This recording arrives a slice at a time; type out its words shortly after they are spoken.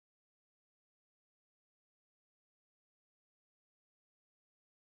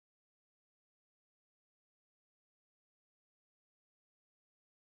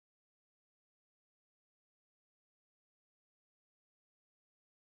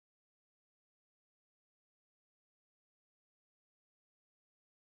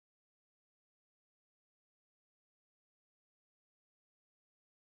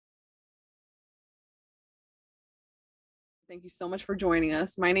Thank you so much for joining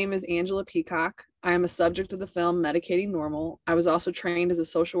us. My name is Angela Peacock. I am a subject of the film Medicating Normal. I was also trained as a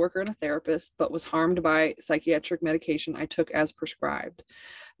social worker and a therapist, but was harmed by psychiatric medication I took as prescribed.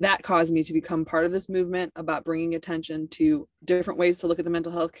 That caused me to become part of this movement about bringing attention to different ways to look at the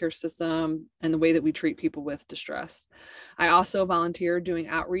mental health care system and the way that we treat people with distress. I also volunteer doing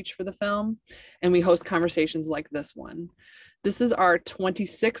outreach for the film, and we host conversations like this one. This is our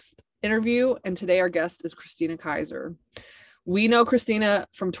 26th interview, and today our guest is Kristina Kaiser. We know Kristina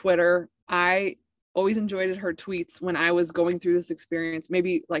from Twitter. I always enjoyed her tweets when I was going through this experience,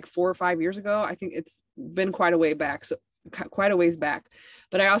 maybe like 4 or 5 years ago. I think it's been quite a ways back.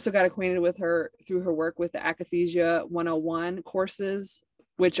 But I also got acquainted with her through her work with the Akathisia 101 courses,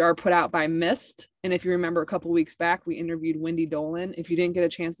 which are put out by MISSD. And if you remember, a couple of weeks back, we interviewed Wendy Dolan. If you didn't get a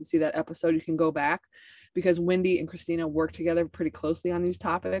chance to see that episode, you can go back, because Wendy and Kristina work together pretty closely on these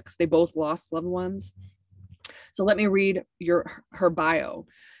topics. They both lost loved ones. So let me read her bio.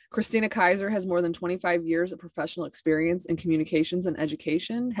 Kristina Kaiser has more than 25 years of professional experience in communications and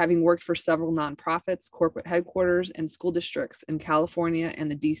education, having worked for several nonprofits, corporate headquarters, and school districts in California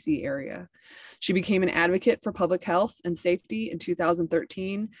and the DC area. She became an advocate for public health and safety in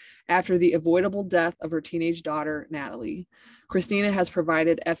 2013 after the avoidable death of her teenage daughter, Natalie. Kristina has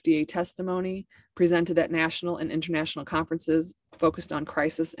provided FDA testimony, presented at national and international conferences focused on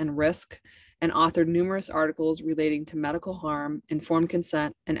crisis and risk, and authored numerous articles relating to medical harm, informed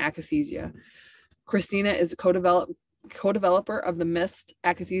consent, and akathisia. Kristina is a co-developer of the MISSD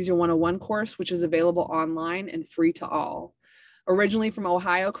Akathisia 101 course, which is available online and free to all. Originally from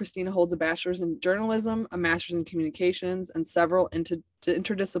Ohio, Kristina holds a bachelor's in journalism, a master's in communications, and several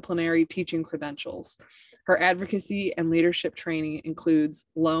interdisciplinary teaching credentials. Her advocacy and leadership training includes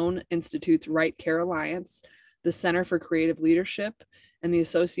Lown Institute's Right Care Alliance, the Center for Creative Leadership, and the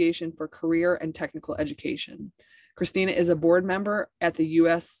Association for Career and Technical Education. Kristina is a board member at the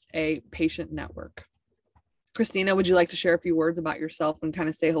USA Patient Network. Kristina, would you like to share a few words about yourself and kind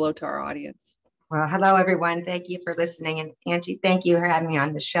of say hello to our audience? Well, hello, everyone. Thank you for listening. And Angie, thank you for having me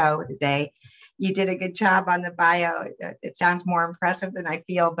on the show today. You did a good job on the bio. It sounds more impressive than I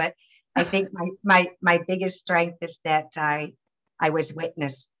feel, but I think my biggest strength is that I was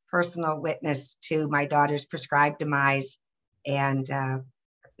personal witness to my daughter's prescribed demise and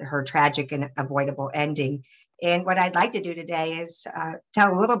her tragic and avoidable ending. And what I'd like to do today is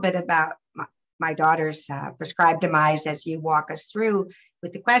tell a little bit about my daughter's prescribed demise as you walk us through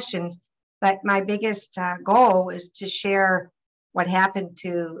with the questions. But my biggest goal is to share what happened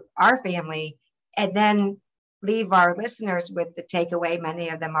to our family and then leave our listeners with the takeaway many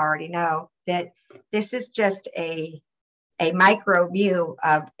of them already know, that this is just a micro view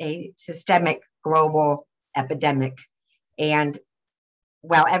of a systemic global epidemic. And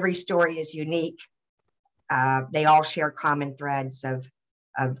while every story is unique, they all share common threads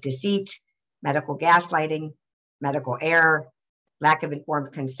of deceit, medical gaslighting, medical error, lack of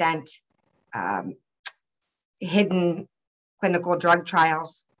informed consent, hidden clinical drug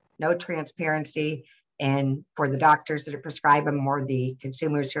trials, no transparency, and for the doctors that prescribe them or the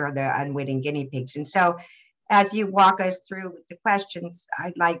consumers who are the unwitting guinea pigs. And so as you walk us through the questions,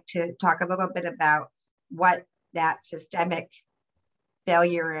 I'd like to talk a little bit about what that systemic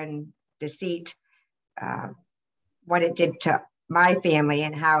failure and deceit, what it did to my family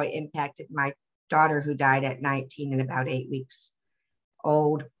and how it impacted my daughter, who died at 19 and about 8 weeks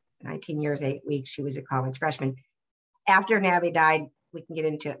old. 19 years, 8 weeks, she was a college freshman. After Natalie died, we can get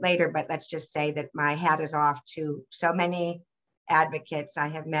into it later, but let's just say that my hat is off to so many advocates I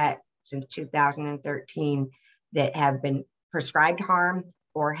have met since 2013 that have been prescribed harm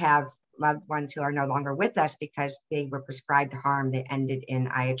or have loved ones who are no longer with us because they were prescribed harm that ended in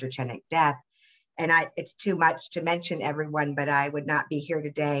iatrogenic death. And it's too much to mention everyone, but I would not be here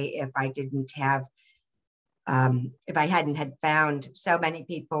today if I didn't have, if I hadn't had found so many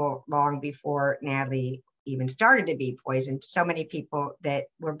people long before Natalie even started to be poisoned, so many people that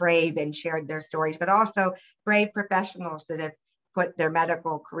were brave and shared their stories, but also brave professionals that have put their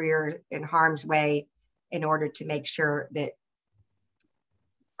medical career in harm's way in order to make sure that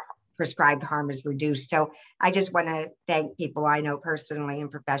prescribed harm is reduced. So I just want to thank people I know personally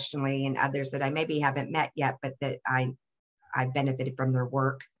and professionally and others that I maybe haven't met yet, but that I benefited from their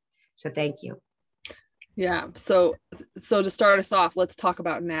work. So thank you. Yeah. So to start us off, let's talk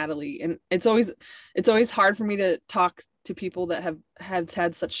about Natalie. And it's always hard for me to talk to people that have had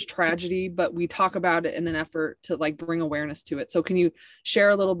such tragedy, but we talk about it in an effort to like bring awareness to it. So can you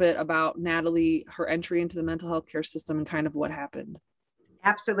share a little bit about Natalie, her entry into the mental health care system, and kind of what happened?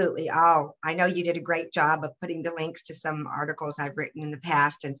 Absolutely. Oh, I know you did a great job of putting the links to some articles I've written in the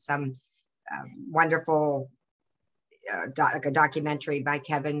past and some wonderful like a documentary by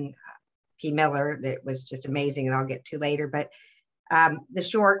Kevin P. Miller that was just amazing, and I'll get to later. But the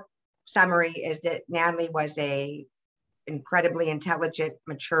short summary is that Natalie was a incredibly intelligent,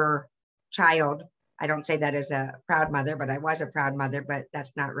 mature child. I don't say that as a proud mother, but I was a proud mother, but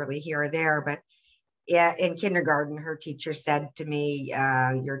that's not really here or there. But yeah, in kindergarten, her teacher said to me,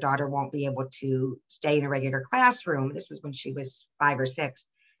 your daughter won't be able to stay in a regular classroom. This was when she was 5 or 6,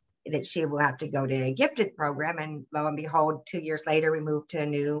 that she will have to go to a gifted program. And lo and behold, 2 years later, we moved to a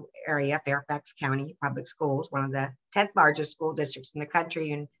new area, Fairfax County Public Schools, one of the 10th largest school districts in the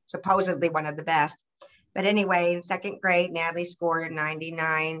country and supposedly one of the best. But anyway, in 2nd grade, Natalie scored a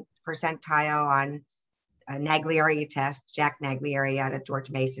 99 percentile on a Naglieri test. Jack Naglieri out of George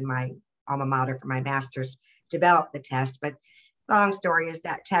Mason, my alma mater for my master's, developed the test. But long story is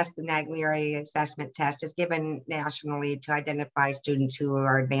that test, the Naglieri assessment test, is given nationally to identify students who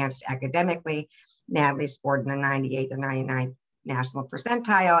are advanced academically. Natalie scored in the 98th or 99th national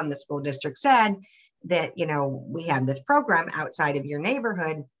percentile, and the school district said that, you know, we have this program outside of your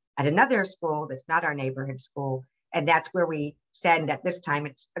neighborhood at another school that's not our neighborhood school. And that's where we send at this time.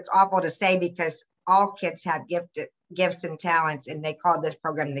 It's awful to say because all kids have gifts and talents, and they call this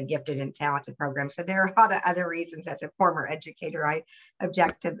program the Gifted and Talented Program. So there are a lot of other reasons. As a former educator, I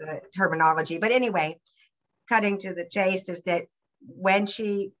object to the terminology. But anyway, cutting to the chase is that when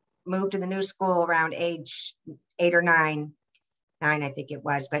she moved to the new school around age 8 or 9, I think it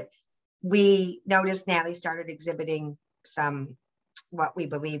was, but we noticed Natalie started exhibiting some what we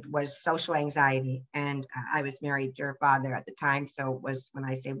believed was social anxiety. And I was married to her father at the time. So it was, when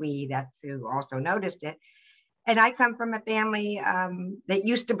I say we, that's who also noticed it. And I come from a family that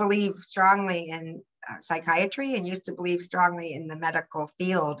used to believe strongly in psychiatry and used to believe strongly in the medical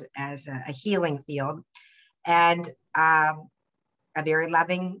field as a healing field. And a very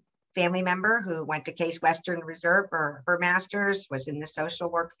loving family member who went to Case Western Reserve for her master's, was in the social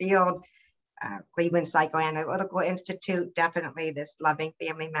work field. Cleveland Psychoanalytical Institute, definitely this loving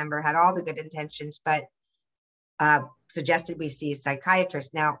family member, had all the good intentions, but suggested we see a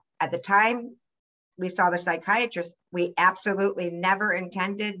psychiatrist. Now, at the time we saw the psychiatrist, we absolutely never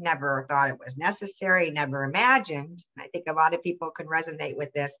intended, never thought it was necessary, never imagined, and I think a lot of people can resonate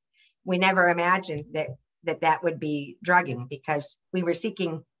with this, we never imagined that would be drugging, because we were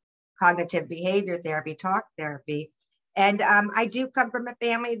seeking cognitive behavior therapy, talk therapy. And I do come from a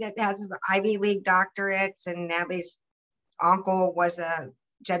family that has Ivy League doctorates, and Natalie's uncle was a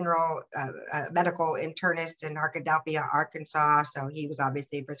general medical internist in Arkadelphia, Arkansas. So he was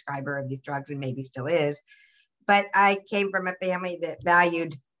obviously a prescriber of these drugs and maybe still is. But I came from a family that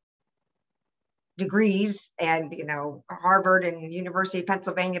valued degrees and, you know, Harvard and University of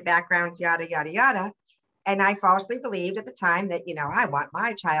Pennsylvania backgrounds, yada, yada, yada. And I falsely believed at the time that, you know, I want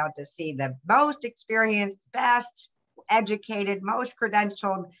my child to see the most experienced, best educated, most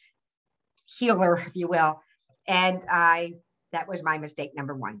credentialed healer, if you will. And that was my mistake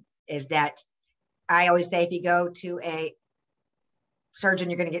number one, is that I always say, if you go to a surgeon,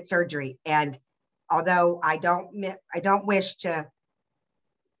 you're going to get surgery. And although I don't wish to,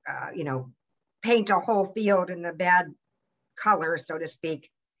 you know, paint a whole field in a bad color, so to speak,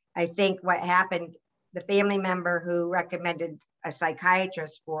 I think what happened, the family member who recommended a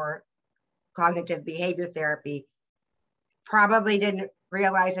psychiatrist for cognitive behavior therapy probably didn't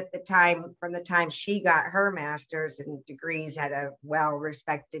realize at the time, from the time she got her master's and degrees at a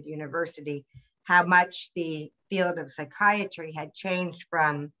well-respected university, how much the field of psychiatry had changed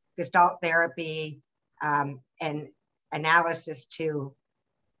from Gestalt therapy and analysis to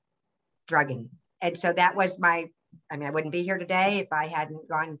drugging. And so that was I wouldn't be here today if I hadn't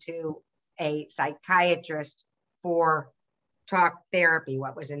gone to a psychiatrist for talk therapy,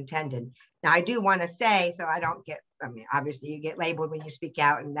 what was intended. Now, I do want to say, so I don't get, obviously you get labeled when you speak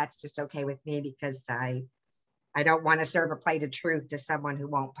out, and that's just okay with me, because I don't want to serve a plate of truth to someone who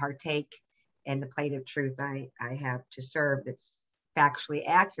won't partake in the plate of truth I have to serve that's factually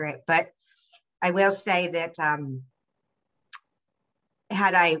accurate. But I will say that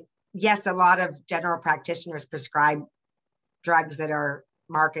yes, a lot of general practitioners prescribe drugs that are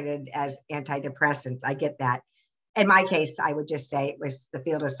marketed as antidepressants. I get that. In my case, I would just say it was the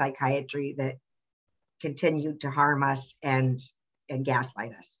field of psychiatry that continued to harm us and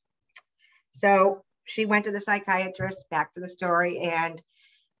gaslight us. So she went to the psychiatrist, back to the story, and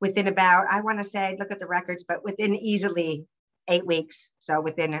within about, I want to say, look at the records, but within easily 8 weeks, so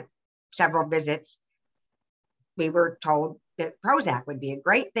within several visits, we were told that Prozac would be a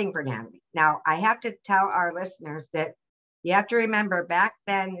great thing for Natalie. Now, I have to tell our listeners that you have to remember, back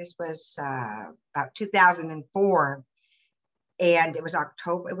then, this was about 2004, And it was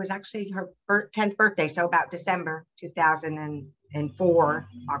October, it was actually her 10th birthday. So about December 2004,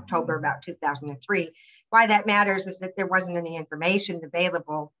 October about 2003. Why that matters is that there wasn't any information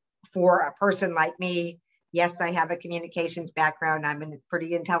available for a person like me. Yes, I have a communications background. I'm a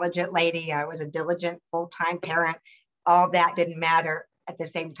pretty intelligent lady. I was a diligent full-time parent. All that didn't matter at the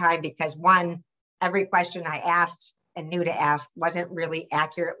same time, because one, every question I asked and knew to ask wasn't really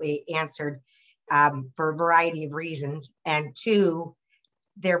accurately answered for a variety of reasons. And two,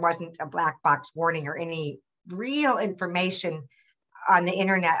 there wasn't a black box warning or any real information on the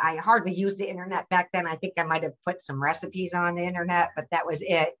internet. I hardly used the internet back then. I think I might have put some recipes on the internet, but that was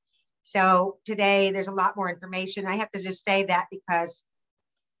it. So today there's a lot more information. I have to just say that because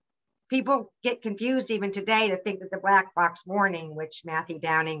people get confused even today to think that the black box warning, which Matthew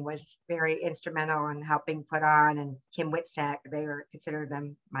Downing was very instrumental in helping put on, and Kim Witzak, they were considered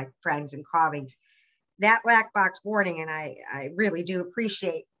them my friends and colleagues, that black box warning, and I really do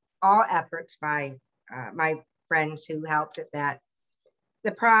appreciate all efforts by my friends who helped at that.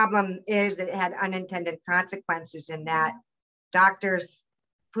 The problem is that it had unintended consequences in that doctors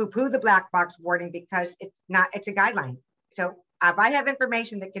poo-poo the black box warning because it's a guideline. So if I have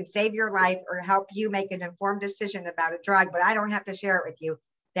information that can save your life or help you make an informed decision about a drug, but I don't have to share it with you,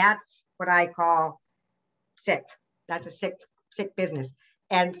 that's what I call sick. That's a sick business.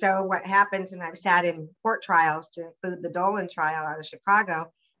 And so what happens, and I've sat in court trials to include the Dolan trial out of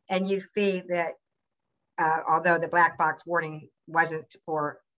Chicago, and you see that although the black box warning wasn't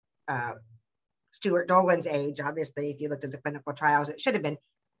for Stuart Dolan's age, obviously, if you looked at the clinical trials, it should have been,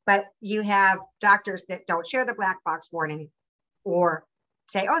 but you have doctors that don't share the black box warning, or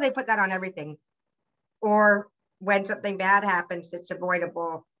say, oh, they put that on everything. Or when something bad happens that's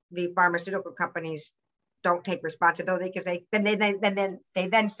avoidable, the pharmaceutical companies don't take responsibility because they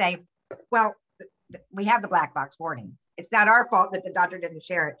then say, well, we have the black box warning. It's not our fault that the doctor didn't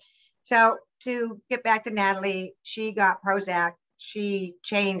share it. So to get back to Natalie, she got Prozac. She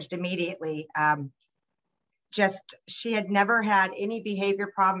changed immediately. She had never had any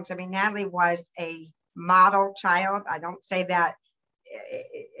behavior problems. I mean, Natalie was a model child. I don't say that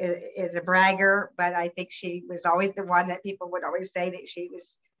is a bragger, but I think she was always the one that people would always say that she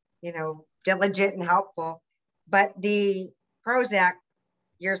was, diligent and helpful. But the Prozac,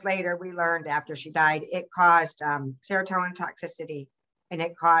 years later, we learned after she died, it caused serotonin toxicity, and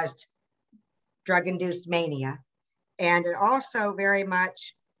it caused drug-induced mania. And it also very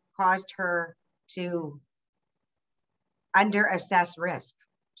much caused her to under-assess risk.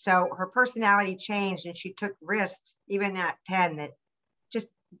 So her personality changed, and she took risks, even at 10, that just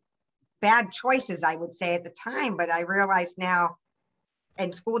bad choices, I would say at the time. But I realize now,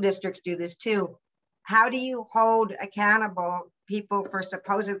 and school districts do this too, how do you hold accountable people for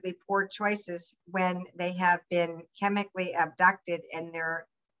supposedly poor choices when they have been chemically abducted and their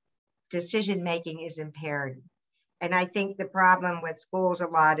decision-making is impaired? And I think the problem with schools a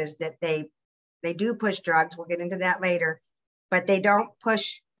lot is that they do push drugs. We'll get into that later, but they don't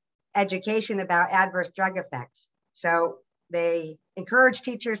push education about adverse drug effects. So they encourage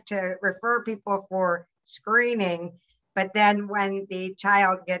teachers to refer people for screening, but then when the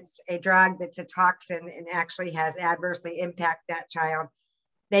child gets a drug that's a toxin and actually has adversely impact that child,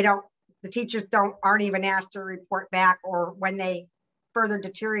 the teachers aren't even asked to report back, or when they further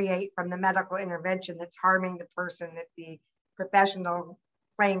deteriorate from the medical intervention that's harming the person that the professional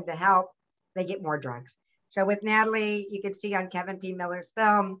claimed to help, they get more drugs. So with Natalie, you can see on Kevin P. Miller's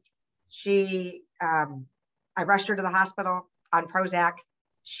film, I rushed her to the hospital on Prozac.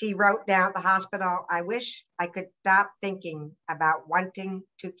 She wrote down at the hospital, I wish I could stop thinking about wanting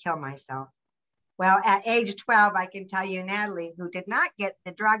to kill myself. Well, at age 12, I can tell you, Natalie, who did not get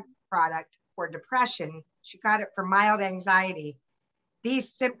the drug product for depression, she got it for mild anxiety.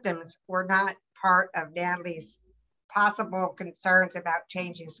 These symptoms were not part of Natalie's possible concerns about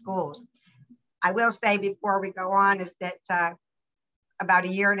changing schools. I will say before we go on is that about a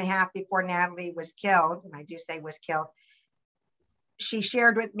year and a half before Natalie was killed, and I do say was killed, she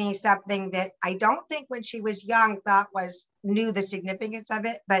shared with me something that I don't think when she was young knew the significance of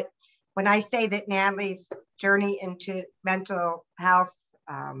it. But when I say that Natalie's journey into mental health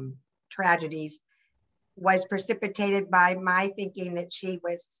tragedies was precipitated by my thinking that she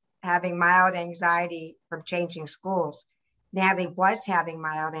was having mild anxiety from changing schools. Natalie was having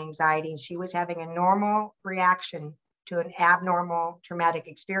mild anxiety, and she was having a normal reaction to an abnormal traumatic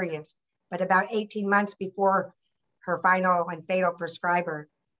experience. But about 18 months before her final and fatal prescriber,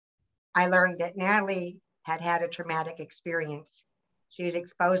 I learned that Natalie had had a traumatic experience. She was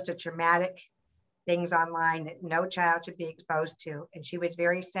exposed to traumatic things online that no child should be exposed to. And she was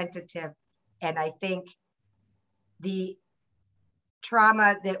very sensitive. And I think the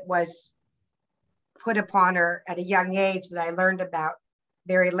trauma that was put upon her at a young age that I learned about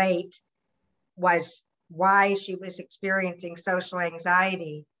very late was why she was experiencing social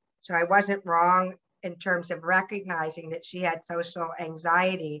anxiety. So I wasn't wrong in terms of recognizing that she had social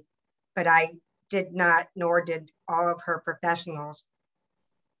anxiety, but I did not, nor did all of her professionals,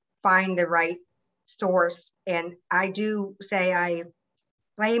 find the right source. And I do say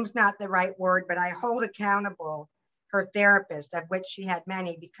blame's not the right word, but I hold accountable her therapist, of which she had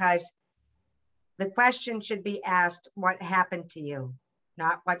many, because the question should be asked, what happened to you,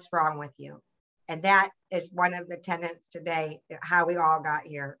 not what's wrong with you. And that is one of the tenets today, how we all got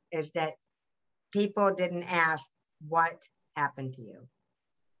here, is that people didn't ask what happened to you.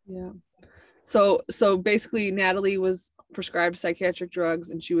 Yeah. So basically Natalie was prescribed psychiatric drugs,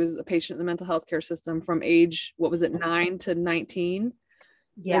 and she was a patient in the mental health care system from age, what was it, 9 to 19?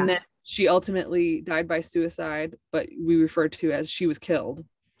 Yeah. And then she ultimately died by suicide, but we refer to as she was killed.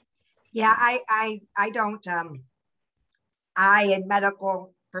 Yeah, I don't, I and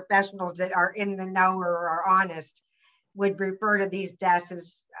medical professionals that are in the know or are honest would refer to these deaths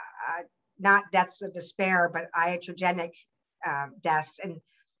as not deaths of despair, but iatrogenic deaths. And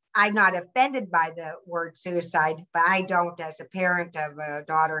I'm not offended by the word suicide, but I don't, as a parent of a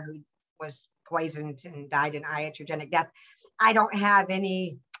daughter who was poisoned and died in iatrogenic death, I don't have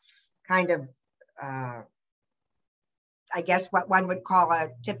any kind of, I guess what one would call a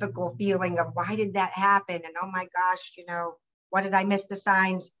typical feeling of why did that happen? And oh my gosh, you know, what did I miss the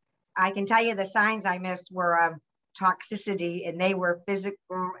signs? I can tell you the signs I missed were of toxicity, and they were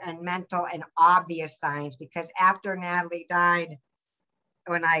physical and mental and obvious signs, because after Natalie died,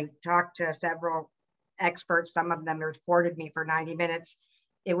 when I talked to several experts, some of them recorded me for 90 minutes,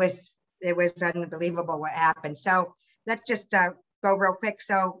 it was unbelievable what happened. So let's just go real quick.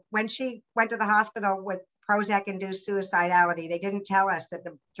 So when she went to the hospital with Prozac-induced suicidality, they didn't tell us that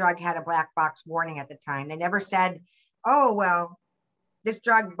the drug had a black box warning at the time. They never said, oh, well, this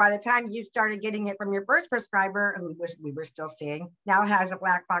drug, by the time you started getting it from your first prescriber, who we were still seeing, now has a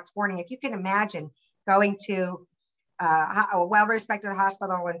black box warning. If you can imagine going to a well-respected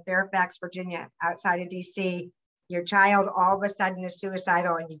hospital in Fairfax, Virginia, outside of DC, your child all of a sudden is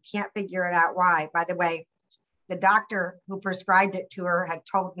suicidal and you can't figure it out why. By the way, the doctor who prescribed it to her had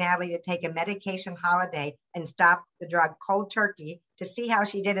told Natalie to take a medication holiday and stop the drug cold turkey to see how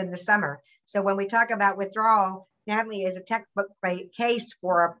she did in the summer. So when we talk about withdrawal, Natalie is a textbook case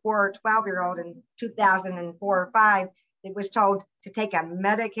for a poor 12-year-old in 2004 or 5 that was told to take a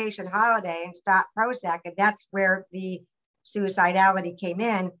medication holiday and stop Prozac. And that's where the suicidality came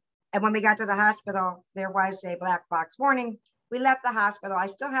in. And when we got to the hospital, there was a black box warning. We left the hospital. I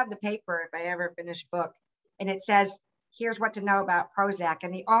still have the paper if I ever finish a book. And it says, here's what to know about Prozac.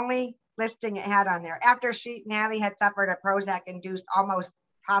 And the only listing it had on there, after Natalie had suffered a Prozac-induced almost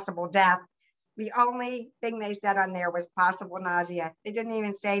possible death, the only thing they said on there was possible nausea. They didn't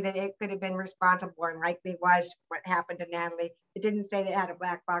even say that it could have been responsible, and likely was what happened to Natalie. It didn't say they had a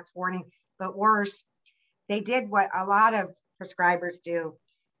black box warning, but worse, they did what a lot of prescribers do.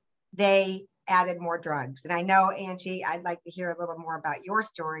 They added more drugs. And I know, Angie, I'd like to hear a little more about your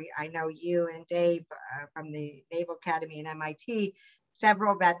story. I know you and Dave from the Naval Academy and MIT,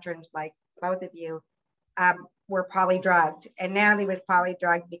 several veterans like both of you, were polydrugged. And Natalie was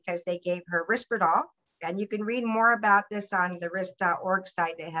polydrugged because they gave her Risperdal. And you can read more about this on the risk.org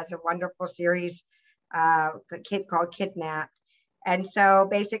site. It has a wonderful series called Kidnapped. And so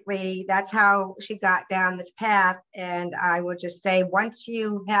basically that's how she got down this path. And I would just say, once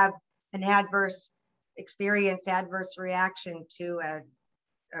you have an adverse experience, adverse reaction to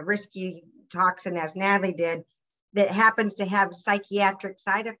a risky toxin, as Natalie did, that happens to have psychiatric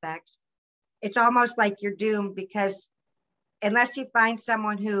side effects, it's almost like you're doomed, because unless you find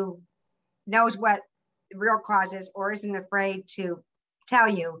someone who knows what the real cause is or isn't afraid to tell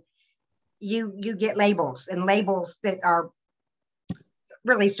you, you get labels, and labels that are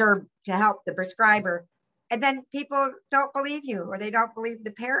really serve to help the prescriber. And then people don't believe you, or they don't believe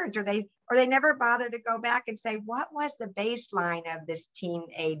the parent, or they never bother to go back and say, what was the baseline of this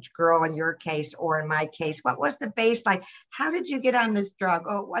teenage girl in your case, or in my case? What was the baseline? How did you get on this drug?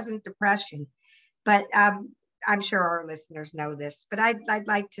 Oh, it wasn't depression. But I'm sure our listeners know this, but I'd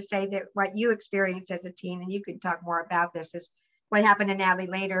like to say that what you experienced as a teen, and you can talk more about this, is what happened to Natalie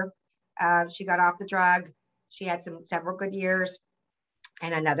later. She got off the drug. She had several good years,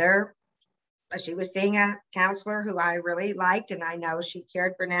 and she was seeing a counselor who I really liked, and I know she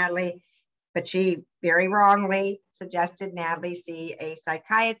cared for Natalie, but she very wrongly suggested Natalie see a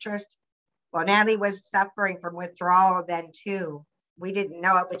psychiatrist. Well, Natalie was suffering from withdrawal then too, we didn't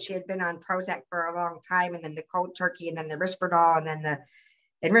know it, but she had been on Prozac for a long time, and then the cold turkey, and then the Risperdal, and then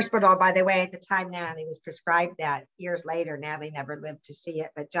and Risperdal, by the way, at the time Natalie was prescribed that. Years later, Natalie never lived to see it,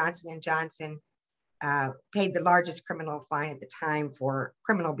 but Johnson & Johnson paid the largest criminal fine at the time for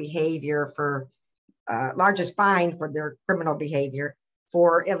criminal behavior, for largest fine for their criminal behavior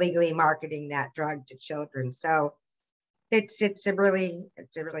for illegally marketing that drug to children. So it's a really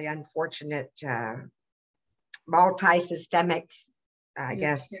unfortunate multi-systemic, I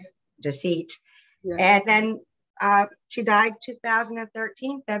guess, deceit. Yeah. And then she died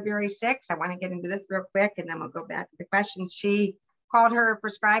 2013, February 6th. I want to get into this real quick, and then we'll go back to the questions. She called her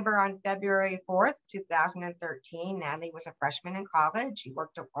prescriber on February 4th, 2013. Natalie was a freshman in college. She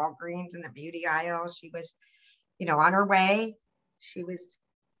worked at Walgreens in the beauty aisle. She was, on her way. She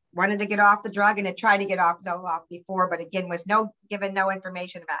wanted to get off the drug and had tried to get off Zoloft before, but again, was given no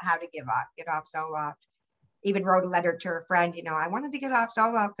information about how to get off Zoloft. Even wrote a letter to her friend, I wanted to get off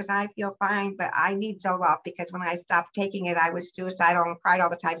Zoloft because I feel fine, but I need Zoloft because when I stopped taking it, I was suicidal and cried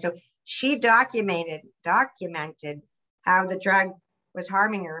all the time. So she documented how the drug was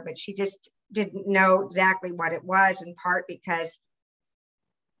harming her, but she just didn't know exactly what it was, in part because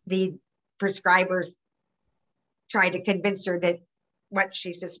the prescribers tried to convince her that what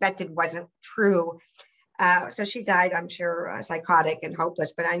she suspected wasn't true. So she died, I'm sure, psychotic and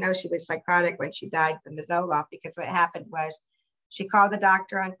hopeless, but I know she was psychotic when she died from the Zoloft, because what happened was she called the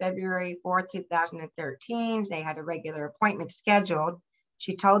doctor on February 4th, 2013. They had a regular appointment scheduled.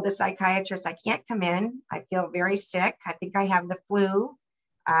 She told the psychiatrist, I can't come in. I feel very sick. I think I have the flu.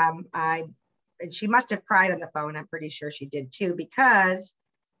 And she must have cried on the phone. I'm pretty sure she did too, because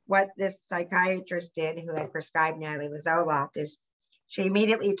what this psychiatrist did, who had prescribed Natalie the Zoloft, is she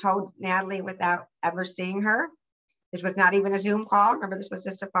immediately told Natalie without ever seeing her. This was not even a Zoom call. Remember, this was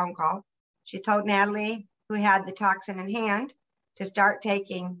just a phone call. She told Natalie, who had the toxin in hand, to start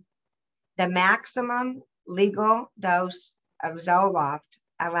taking the maximum legal dose of Zoloft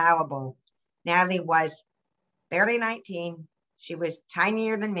allowable. Natalie was barely 19. She was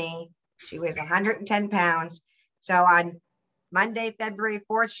tinier than me. She was 110 pounds. So on Monday, February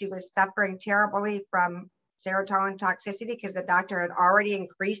 4th, she was suffering terribly from serotonin toxicity because the doctor had already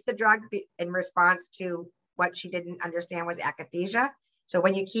increased the drug in response to what she didn't understand was akathisia. So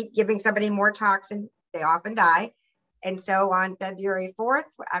when you keep giving somebody more toxin, they often die. And so on February 4th,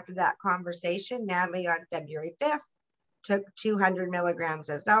 after that conversation, Natalie on February 5th took 200 milligrams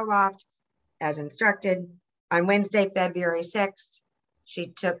of Zoloft as instructed. On Wednesday, February 6th,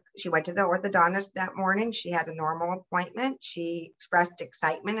 she went to the orthodontist that morning. She had a normal appointment. She expressed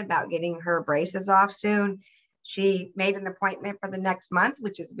excitement about getting her braces off soon. She made an appointment for the next month,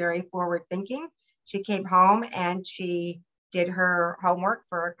 which is very forward thinking. She came home and she did her homework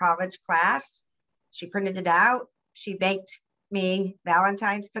for a college class. She printed it out. She baked me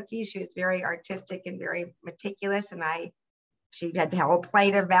Valentine's cookies. She was very artistic and very meticulous. And she had the whole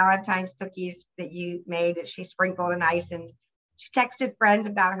plate of Valentine's cookies that you made that she sprinkled in ice. And she texted friends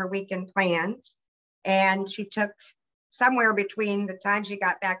about her weekend plans. And she took somewhere between the time she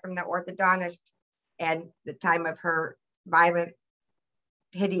got back from the orthodontist and the time of her violent,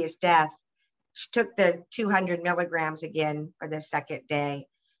 hideous death, she took the 200 milligrams again for the second day.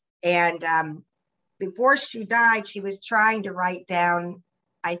 And before she died, she was trying to write down,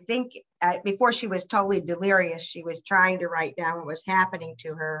 I think before she was totally delirious, she was trying to write down what was happening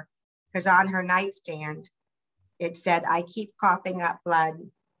to her, because on her nightstand, it said, I keep coughing up blood.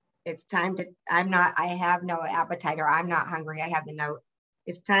 It's time to, I have no appetite, or I'm not hungry. I have the note.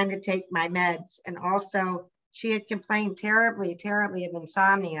 It's time to take my meds. And also she had complained terribly, terribly of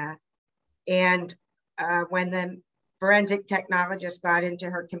insomnia. And when the forensic technologist got into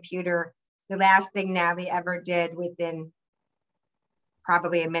her computer, the last thing Natalie ever did within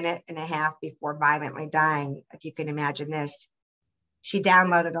probably a minute and a half before violently dying, if you can imagine this, she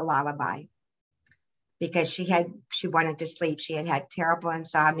downloaded a lullaby because she wanted to sleep. She had had terrible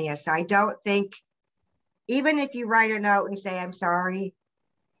insomnia. So I don't think, even if you write a note and say, I'm sorry,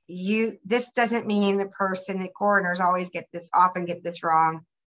 this doesn't mean the coroners often get this wrong.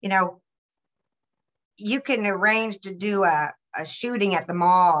 You can arrange to do a shooting at the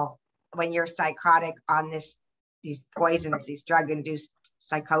mall when you're psychotic on these poisons, these drug-induced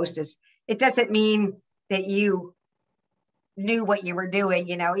psychosis. It doesn't mean that you knew what you were doing,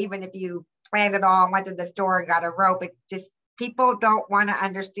 even if you planned it all and went to the store and got a rope. It just, people don't want to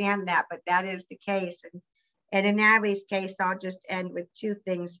understand that, but that is the case. And in Natalie's case, I'll just end with two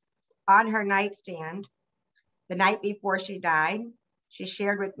things. On her nightstand, the night before she died, she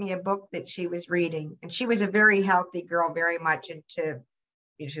shared with me a book that she was reading. And she was a very healthy girl, very much into,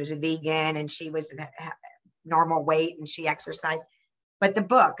 she was a vegan and she was normal weight and she exercised. But the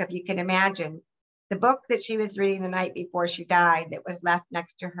book, if you can imagine, the book that she was reading the night before she died that was left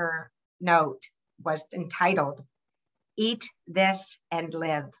next to her note was entitled, Eat This and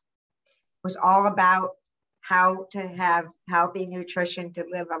Live. It was all about how to have healthy nutrition to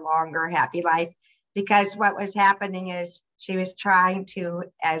live a longer, happy life. Because what was happening is she was trying to,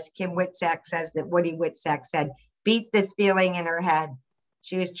 as Kim Witzek says, that Woody Witzek said, beat this feeling in her head.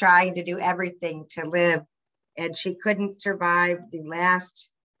 She was trying to do everything to live, and she couldn't survive the last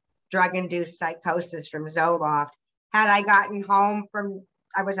drug-induced psychosis from Zoloft. Had I gotten home from,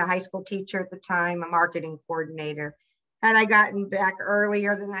 I was a high school teacher at the time, a marketing coordinator. Had I gotten back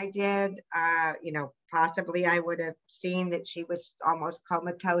earlier than I did, possibly I would have seen that she was almost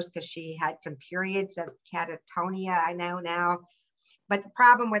comatose because she had some periods of catatonia, I know now. But the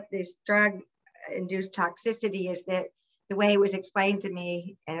problem with this drug-induced toxicity is that the way it was explained to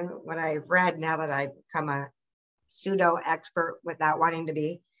me and what I've read now that I've become a pseudo expert without wanting to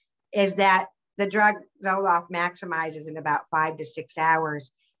be, is that the drug Zoloft maximizes in about 5 to 6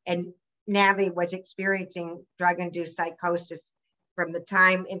 hours. And Natalie was experiencing drug-induced psychosis from the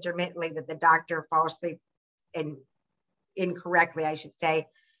time intermittently that the doctor falsely and incorrectly, I should say,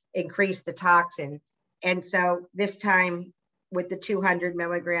 increased the toxin. And so this time with the 200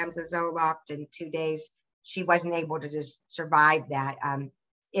 milligrams of Zoloft in 2 days, she wasn't able to just survive that.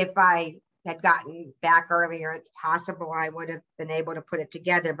 If I had gotten back earlier, it's possible I would have been able to put it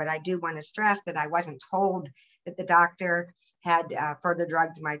together, but I do want to stress that I wasn't told that the doctor had further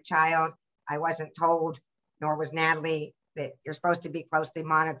drugged my child. I wasn't told, nor was Natalie, that you're supposed to be closely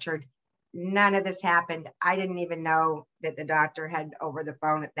monitored. None of this happened. I didn't even know that the doctor had over the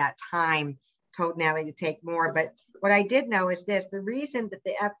phone at that time told Natalie to take more. But what I did know is this, the reason that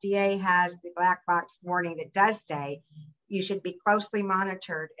the FDA has the black box warning that does say you should be closely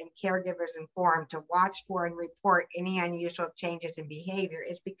monitored and caregivers informed to watch for and report any unusual changes in behavior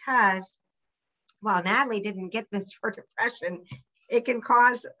is because, while Natalie didn't get this for depression, it can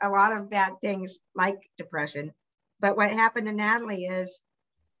cause a lot of bad things like depression. But what happened to Natalie is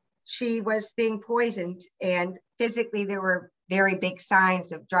she was being poisoned, and physically there were very big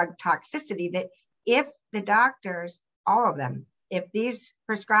signs of drug toxicity that if the doctors, all of them, if these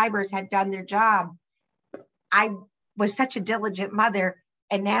prescribers had done their job, I was such a diligent mother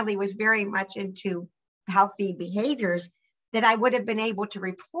and Natalie was very much into healthy behaviors that I would have been able to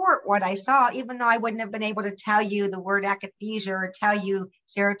report what I saw, even though I wouldn't have been able to tell you the word akathisia or tell you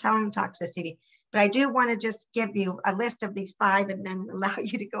serotonin toxicity. But I do want to just give you a list of these 5 and then allow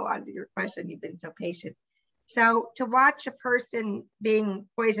you to go on to your question. You've been so patient. So to watch a person being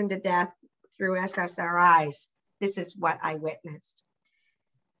poisoned to death through SSRIs, this is what I witnessed.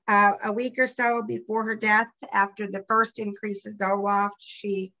 A week or so before her death, after the first increase of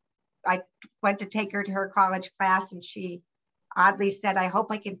Zoloft, I went to take her to her college class, and she oddly said, I hope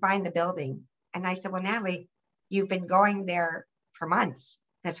I can find the building. And I said, well, Natalie, you've been going there for months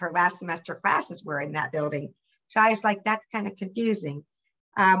because her last semester classes were in that building. So I was like, that's kind of confusing.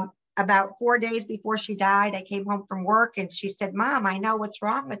 About 4 days before she died, I came home from work and she said, Mom, I know what's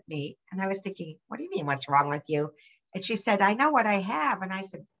wrong with me. And I was thinking, what do you mean what's wrong with you? And she said, I know what I have. And I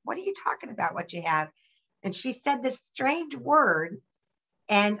said, what are you talking about, what you have? And she said this strange word.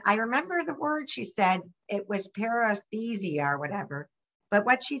 And I remember the word she said, it was paresthesia or whatever. But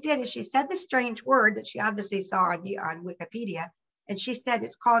what she did is she said this strange word that she obviously saw on Wikipedia. And she said,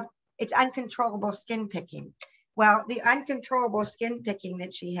 it's uncontrollable skin picking. Well, the uncontrollable skin picking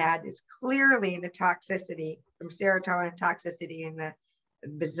that she had is clearly the toxicity from serotonin toxicity in the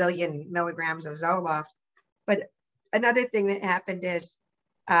bazillion milligrams of Zoloft. But another thing that happened is,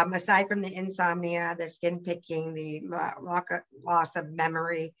 aside from the insomnia, the skin picking, the loss of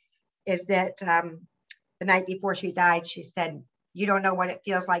memory, is that the night before she died, she said, you don't know what it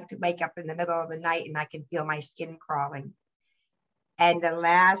feels like to wake up in the middle of the night and I can feel my skin crawling. And the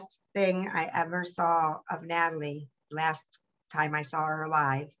last thing I ever saw of Natalie, last time I saw her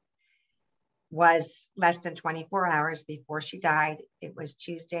alive, was less than 24 hours before she died. It was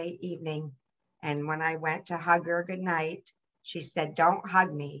Tuesday evening. And when I went to hug her goodnight, she said, don't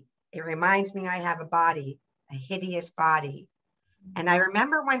hug me. It reminds me I have a body, a hideous body. And I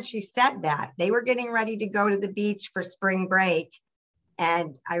remember when she said that, they were getting ready to go to the beach for spring break.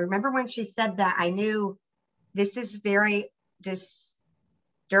 And I remember when she said that, I knew this is very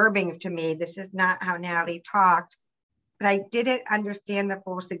disturbing to me. This is not how Natalie talked. But I didn't understand the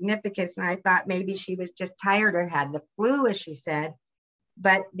full significance. And I thought maybe she was just tired or had the flu, as she said.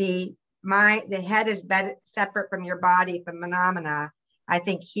 But the head is separate from your body from phenomena. I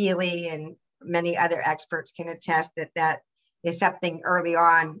think Healy and many other experts can attest that is something early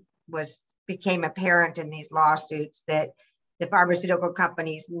on became apparent in these lawsuits, that the pharmaceutical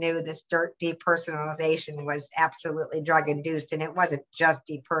companies knew this depersonalization was absolutely drug induced, and it wasn't just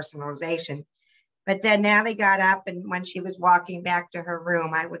depersonalization. But then Natalie got up, and when she was walking back to her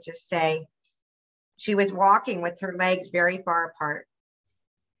room, I would just say she was walking with her legs very far apart,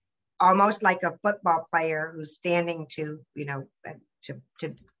 almost like a football player who's standing to do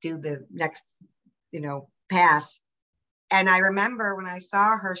the next, pass. And I remember when I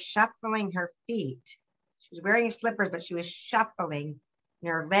saw her shuffling her feet, she was wearing slippers, but she was shuffling,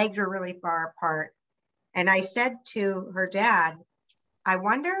 and her legs were really far apart. And I said to her dad, I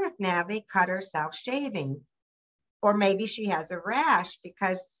wonder if Natalie cut herself shaving, or maybe she has a rash,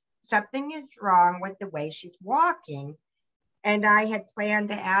 because something is wrong with the way she's walking. And I had planned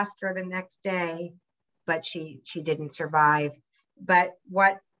to ask her the next day, but she didn't survive. But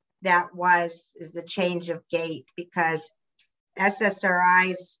what that was is the change of gait, because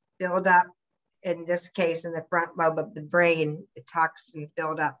SSRIs build up, in this case, in the front lobe of the brain, the toxins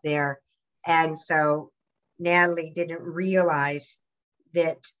build up there. And so Natalie didn't realize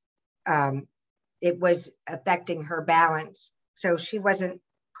that it was affecting her balance. So she wasn't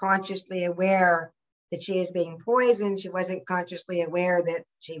consciously aware that she is being poisoned. She wasn't consciously aware that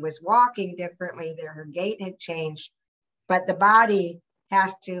she was walking differently, that her gait had changed. But the body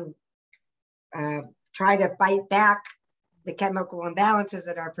has to try to fight back the chemical imbalances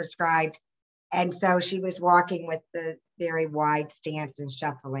that are prescribed. And so she was walking with the very wide stance and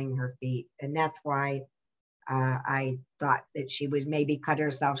shuffling her feet. And that's why I thought that she was maybe cut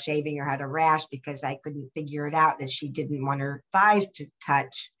herself shaving or had a rash, because I couldn't figure it out, that she didn't want her thighs to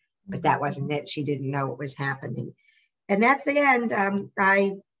touch. But that wasn't it. She didn't know what was happening. And that's the end.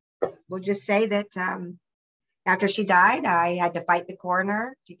 I will just say that after she died, I had to fight the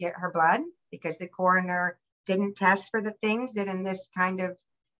coroner to get her blood, because the coroner didn't test for the things that in this kind of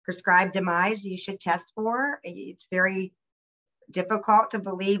prescribed demise you should test for. It's very difficult to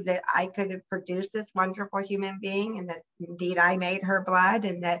believe that I could have produced this wonderful human being, and that indeed I made her blood,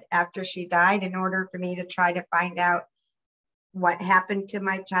 and that after she died, in order for me to try to find out what happened to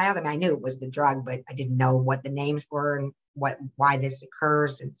my child, I mean, I knew it was the drug, but I didn't know what the names were and why this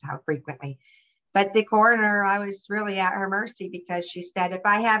occurs and how frequently. But the coroner, I was really at her mercy, because she said, if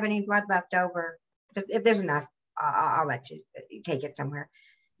I have any blood left over, if there's enough, I'll let you take it somewhere.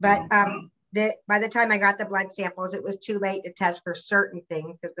 But by the time I got the blood samples, it was too late to test for certain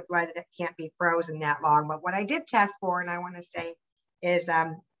things, because the blood can't be frozen that long. But what I did test for, and I want to say, is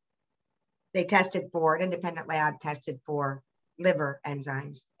they tested for, an independent lab tested for liver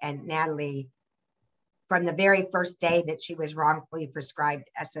enzymes. And Natalie, from the very first day that she was wrongfully prescribed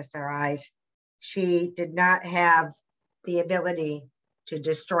SSRIs, she did not have the ability to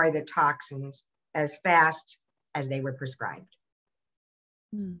destroy the toxins as fast as they were prescribed.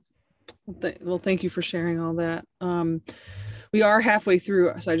 Well, thank you for sharing all that. We are halfway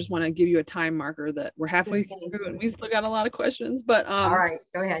through, so I just want to give you a time marker that we're halfway through, and we've still got a lot of questions. But all right,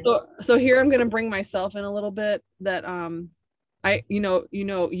 go ahead. So here I'm going to bring myself in a little bit. That you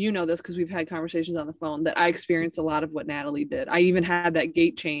know this, because we've had conversations on the phone, that I experienced a lot of what Natalie did. I even had that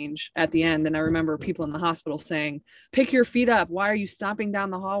gait change at the end, and I remember people in the hospital saying, pick your feet up, why are you stomping down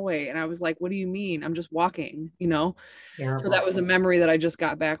the hallway? And I was like, what do you mean? I'm just walking, Terrible. So that was a memory that I just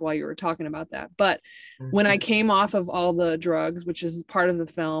got back while you were talking about that. But when I came off of all the drugs, which is part of the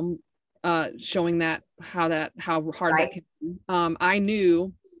film, showing that how hard that can be, I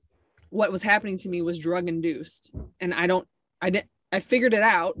knew what was happening to me was drug induced, and I figured it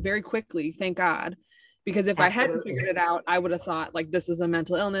out very quickly, thank God, because if Absolutely. I hadn't figured it out, I would have thought, like, this is a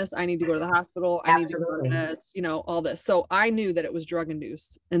mental illness, I need to go to the hospital, I Absolutely. need to go to meds, all this. So I knew that it was drug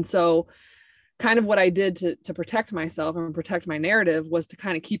induced. And so kind of what I did to protect myself and protect my narrative was to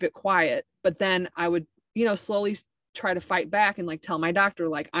kind of keep it quiet. But then I would, slowly try to fight back and like tell my doctor,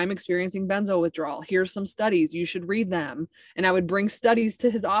 like, I'm experiencing benzo withdrawal. Here's some studies, you should read them. And I would bring studies to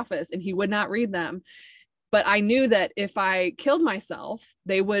his office, and he would not read them. But I knew that if I killed myself,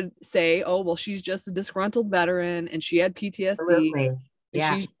 they would say, oh, well, she's just a disgruntled veteran and she had PTSD. Absolutely.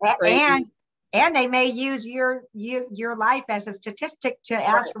 Yeah. And they may use your life as a statistic to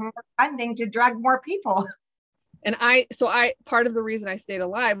ask for more funding to drug more people. And part of the reason I stayed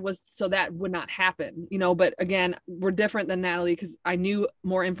alive was so that would not happen, but again, we're different than Natalie, because I knew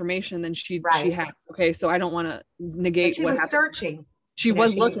more information than she had. Okay. So I don't want to negate what happened. She was searching. She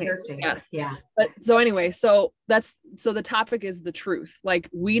was looking. Yes. Yeah. But so anyway, so the topic is the truth. Like,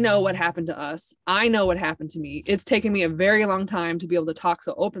 we know what happened to us. I know what happened to me. It's taken me a very long time to be able to talk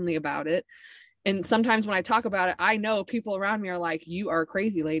so openly about it. And sometimes when I talk about it, I know people around me are like, you are a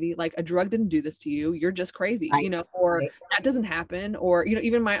crazy lady. Like, a drug didn't do this to you. You're just crazy, or that doesn't happen. Or,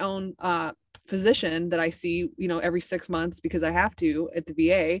 even my own physician that I see, every 6 months because I have to at the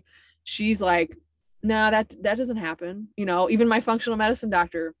VA, she's like, no, that doesn't happen. Even my functional medicine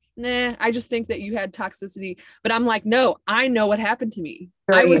doctor, nah, I just think that you had toxicity. But I'm like, no, I know what happened to me.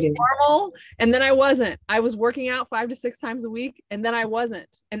 Sure I was you do. normal and then I wasn't. I was working out 5 to 6 times a week and then I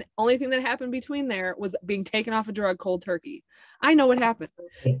wasn't. And the only thing that happened between there was being taken off a drug cold turkey. I know what happened.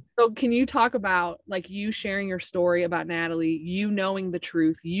 So can you talk about like you sharing your story about Natalie, you knowing the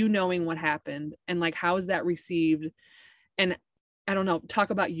truth, you knowing what happened, and like how is that received? And I don't know,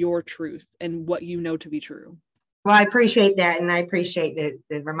 talk about your truth and what you know to be true. Well, I appreciate that. And I appreciate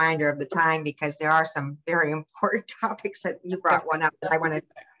the reminder of the time, because there are some very important topics that you brought one up that I want to.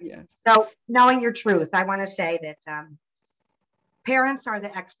 Yeah. So knowing your truth, I want to say that parents are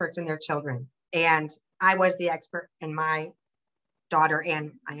the experts in their children. And I was the expert in my daughter,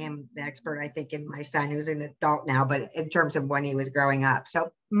 and I am the expert, I think, in my son, who's an adult now, but in terms of when he was growing up.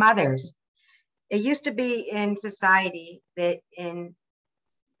 So mothers, it used to be in society that in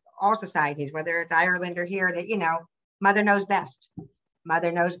all societies, whether it's Ireland or here, that, mother knows best.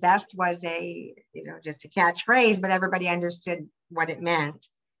 Mother knows best was just a catchphrase, but everybody understood what it meant.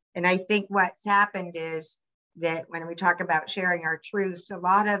 And I think what's happened is that when we talk about sharing our truths, a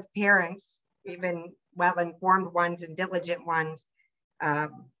lot of parents, even well-informed ones and diligent ones,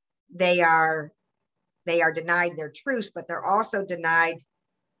 they are denied their truths, but they're also denied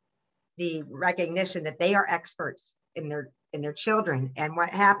the recognition that they are experts in their children. And what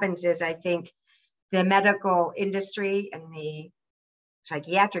happens is, I think the medical industry and the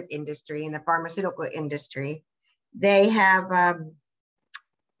psychiatric industry and the pharmaceutical industry, they have,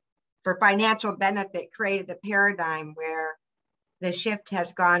 for financial benefit, created a paradigm where the shift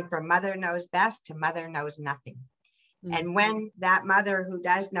has gone from mother knows best to mother knows nothing. Mm-hmm. And when that mother who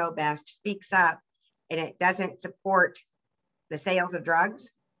does know best speaks up and it doesn't support the sales of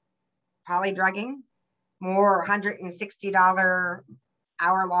drugs, polydrugging, more $160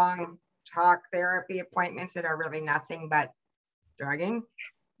 hour-long talk therapy appointments that are really nothing but drugging,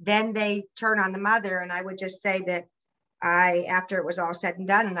 then they turn on the mother. And I would just say that after it was all said and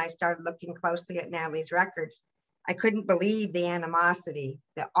done, and I started looking closely at Natalie's records, I couldn't believe the animosity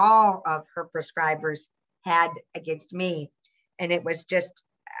that all of her prescribers had against me. And it was just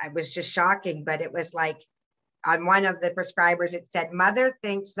shocking. But it was like, on one of the prescribers, it said, mother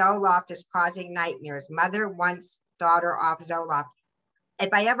thinks Zoloft is causing nightmares. Mother wants daughter off Zoloft. If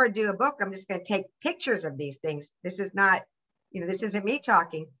I ever do a book, I'm just going to take pictures of these things. This is not, this isn't me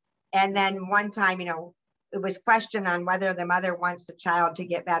talking. And then one time, it was questioned on whether the mother wants the child to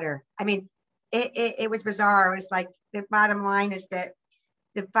get better. I mean, it was bizarre. It was like, the bottom line is that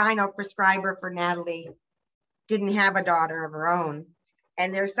the final prescriber for Natalie didn't have a daughter of her own.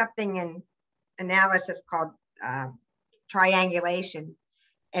 And there's something in analysis called triangulation,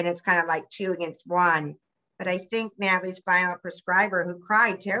 and it's kind of like 2 against 1. But I think Natalie's final prescriber, who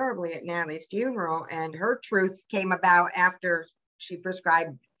cried terribly at Natalie's funeral, and her truth came about after she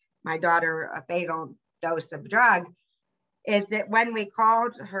prescribed my daughter a fatal dose of drug, is that when we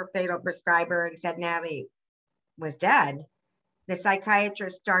called her fatal prescriber and said Natalie was dead, the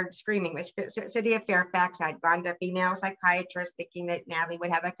psychiatrist started screaming. The city of Fairfax, I'd gone to a female psychiatrist thinking that Natalie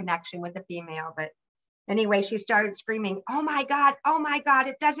would have a connection with a female, but anyway, she started screaming, oh my God,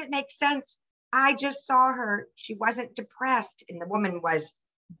 it doesn't make sense. I just saw her. She wasn't depressed. And the woman was,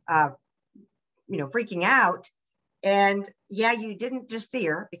 freaking out. And yeah, you didn't just see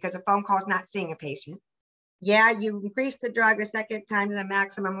her, because a phone call is not seeing a patient. Yeah, you increased the drug a second time to the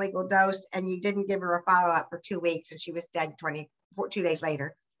maximum legal dose, and you didn't give her a follow-up for 2 weeks, and she was dead 2 days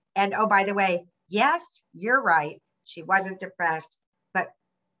later. And oh, by the way, yes, you're right. She wasn't depressed, but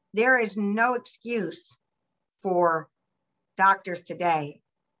there is no excuse for doctors today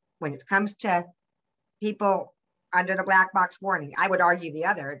when it comes to people under the black box warning. I would argue the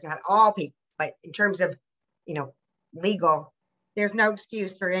other, all people, but in terms of, legal, there's no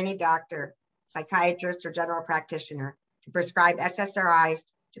excuse for any doctor, psychiatrist, or general practitioner to prescribe SSRIs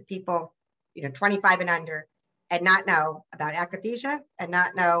to people, 25 and under, and not know about akathisia, and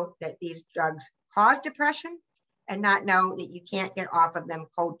not know that these drugs cause depression, and not know that you can't get off of them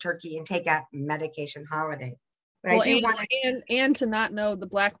cold turkey and take a medication holiday. But well, and to not know the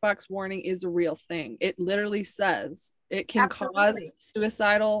black box warning is a real thing. It literally says it can cause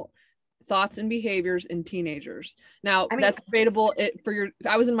suicidal thoughts and behaviors in teenagers. Now, that's debatable.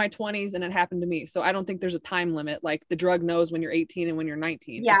 I was in my 20s and it happened to me. So I don't think there's a time limit. Like the drug knows when you're 18 and when you're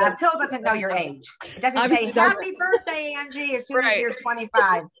 19. Yeah, a pill doesn't know your age. It doesn't say happy birthday, Angie, as soon as you're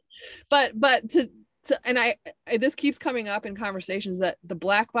 25. But this keeps coming up in conversations, that the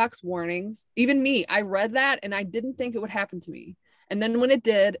black box warnings, even me, I read that and I didn't think it would happen to me. And then when it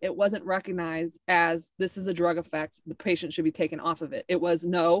did, it wasn't recognized as this is a drug effect. The patient should be taken off of it. It was,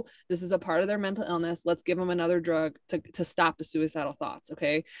 no, this is a part of their mental illness. Let's give them another drug to stop the suicidal thoughts.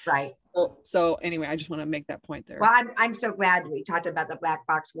 Okay. Right. So anyway, I just want to make that point there. Well, I'm so glad we talked about the black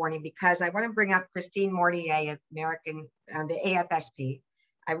box warning, because I want to bring up Christine Mortier of American, the AFSP.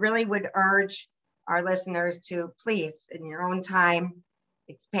 I really would urge our listeners to please, in your own time,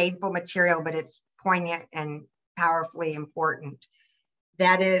 it's painful material, but it's poignant and powerfully important.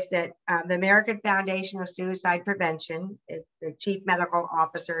 That is that the American Foundation of Suicide Prevention, the chief medical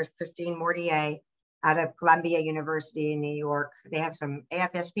officer is Christine Mortier out of Columbia University in New York. They have some,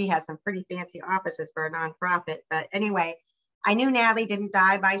 AFSP has some pretty fancy offices for a nonprofit. But anyway, I knew Natalie didn't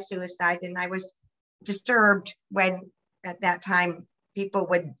die by suicide, and I was disturbed when at that time people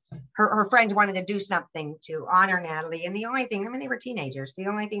would, her friends wanted to do something to honor Natalie. And the only thing, I mean, they were teenagers. The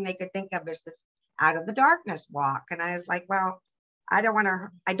only thing they could think of is this Out of the Darkness walk. And I was like, well, I don't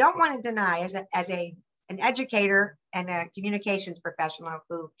want to deny as an educator and a communications professional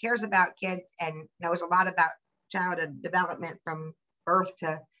who cares about kids and knows a lot about childhood development from birth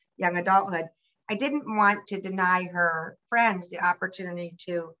to young adulthood. I didn't want to deny her friends the opportunity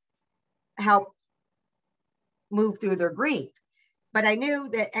to help move through their grief. But I knew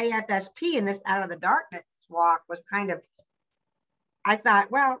that AFSP and this Out of the Darkness walk was kind of, I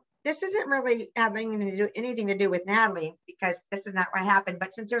thought, well, this isn't really having anything to do with Natalie, because this is not what happened.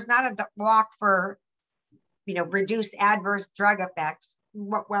 But since there's not a walk for, reduce adverse drug effects,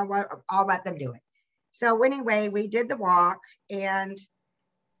 well, I'll let them do it. So anyway, we did the walk, and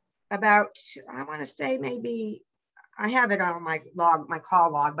about, I want to say maybe, I have it on my log, my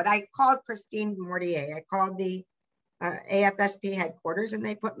call log, but I called Christine Mortier. I called the AFSP headquarters, and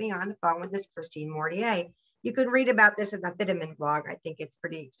they put me on the phone with this Christine Mortier. You can read about this in the Vitamin blog. I think it's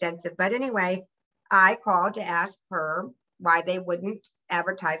pretty extensive. But anyway, I called to ask her why they wouldn't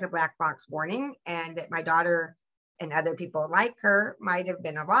advertise a black box warning, and that my daughter and other people like her might have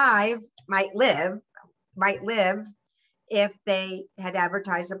been alive, might live if they had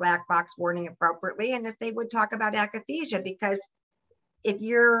advertised a black box warning appropriately, and if they would talk about akathisia. Because if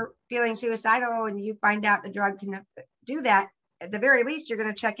you're feeling suicidal and you find out the drug can do that, at the very least, you're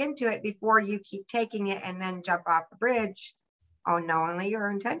going to check into it before you keep taking it and then jump off the bridge unknowingly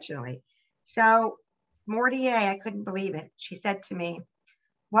or intentionally. So Mortier, I couldn't believe it. She said to me,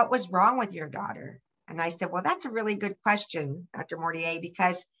 "What was wrong with your daughter?" And I said, "Well, that's a really good question, Dr. Mortier,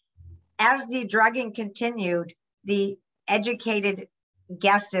 because as the drugging continued, the educated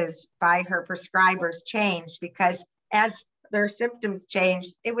guesses by her prescribers changed, because as their symptoms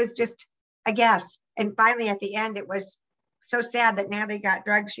changed, it was just a guess. And finally, at the end, it was so sad that now they got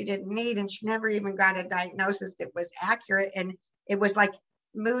drugs she didn't need, and she never even got a diagnosis that was accurate. And it was like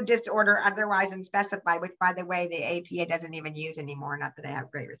mood disorder otherwise unspecified, which, by the way, the APA doesn't even use anymore. Not that I have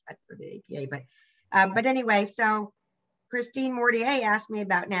great respect for the APA, but anyway, so Christine Mortier asked me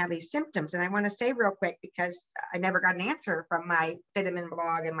about Natalie's symptoms. And I want to say real quick, because I never got an answer from my Vitamin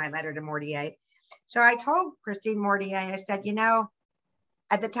blog and my letter to Mortier. So I told Christine Mortier, I said,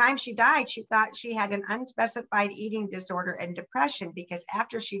 at the time she died, she thought she had an unspecified eating disorder and depression, because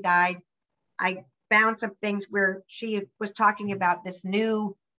after she died, I found some things where she was talking about this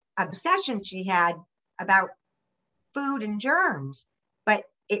new obsession she had about food and germs. But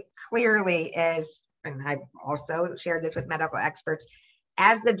it clearly is, and I've also shared this with medical experts,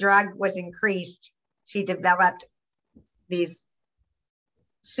 as the drug was increased, she developed these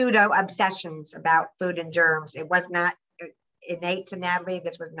pseudo obsessions about food and germs. It was not innate to Natalie.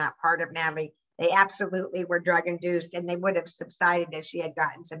 This was not part of Natalie. They absolutely were drug induced, and they would have subsided if she had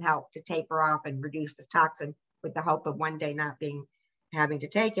gotten some help to taper off and reduce the toxin, with the hope of one day not having to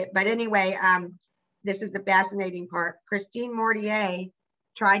take it. But anyway, this is the fascinating part. Christine Mortier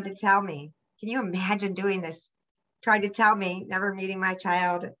tried to tell me, can you imagine doing this? Tried to tell me, never meeting my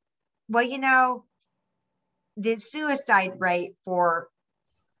child, well, the suicide rate for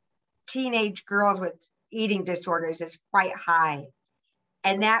teenage girls with eating disorders is quite high.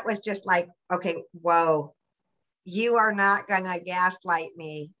 And that was just like, okay, whoa, you are not gonna gaslight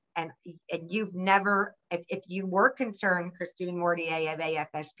me. And you've never, if you were concerned, Christine Mortier of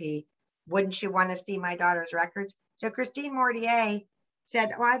AFSP, wouldn't you want to see my daughter's records? So Christine Mortier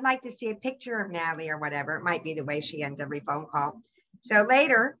said, oh, I'd like to see a picture of Natalie or whatever. It might be the way she ends every phone call. So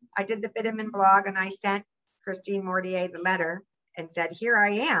later I did the Vitamin blog, and I sent Christine Mortier the letter and said, here I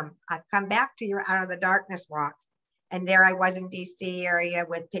am. I've come back to your Out of the Darkness walk. And there I was in DC area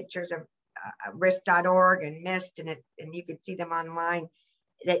with pictures of risk.org and MISSD, and you could see them online,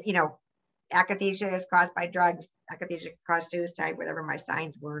 that, akathisia is caused by drugs, akathisia caused suicide, whatever my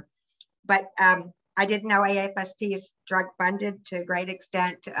signs were. But I I didn't know AFSP is drug funded to a great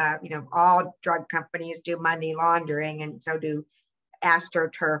extent. All drug companies do money laundering, and so do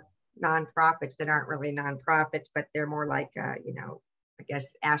AstroTurf nonprofits that aren't really nonprofits, but they're more like, I guess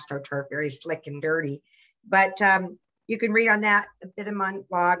AstroTurf, very slick and dirty. But you can read on that a bit of my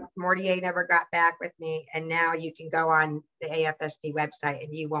blog. Mortier never got back with me. And now you can go on the AFSP website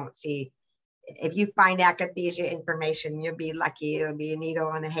and you won't see. If you find akathisia information, you'll be lucky. It'll be a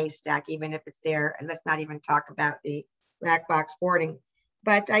needle in a haystack, even if it's there. And let's not even talk about the black box boarding.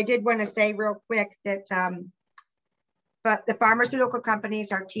 But I did want to say real quick that but the pharmaceutical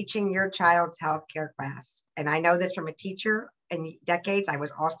companies are teaching your child's healthcare class. And I know this from a teacher in decades. I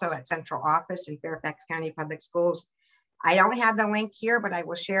was also at central office in Fairfax County Public Schools. I don't have the link here, but I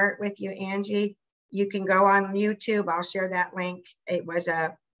will share it with you, Angie. You can go on YouTube. I'll share that link. It was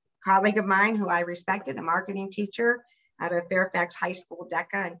a colleague of mine who I respected, a marketing teacher out of Fairfax High School,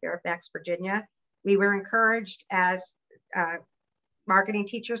 DECA in Fairfax, Virginia. We were encouraged as marketing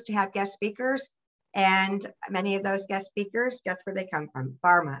teachers to have guest speakers. And many of those guest speakers, guess where they come from?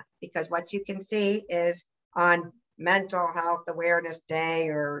 Pharma, because what you can see is on Mental Health Awareness Day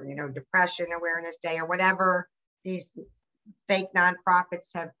or, Depression Awareness Day or whatever these fake nonprofits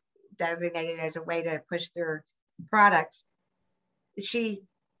have designated as a way to push their products. She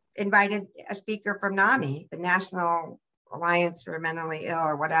invited a speaker from NAMI, the National Alliance for Mentally Ill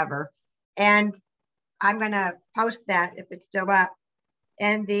or whatever. And I'm going to post that if it's still up.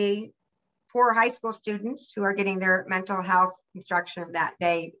 And the poor high school students who are getting their mental health instruction of that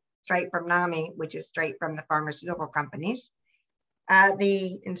day straight from NAMI, which is straight from the pharmaceutical companies.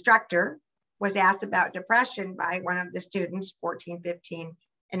 The instructor was asked about depression by one of the students, 14, 15.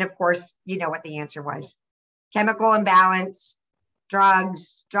 And of course, you know what the answer was. Chemical imbalance,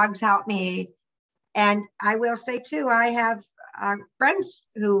 drugs help me. And I will say too, I have friends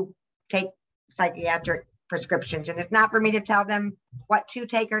who take psychiatric prescriptions, and it's not for me to tell them what to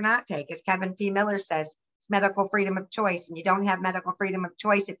take or not take. As Kevin P. Miller says, it's medical freedom of choice, and you don't have medical freedom of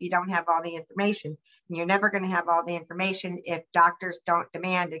choice if you don't have all the information. And you're never going to have all the information if doctors don't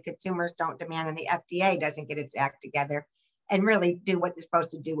demand and consumers don't demand and the FDA doesn't get its act together and really do what they're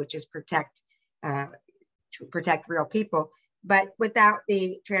supposed to do, which is protect real people. But without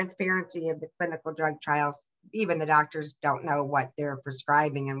the transparency of the clinical drug trials, even the doctors don't know what they're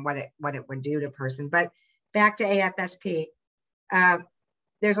prescribing and what it would do to a person. But back to AFSP,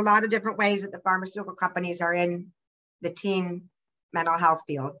 there's a lot of different ways that the pharmaceutical companies are in the teen mental health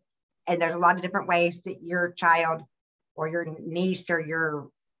field. And there's a lot of different ways that your child or your niece or your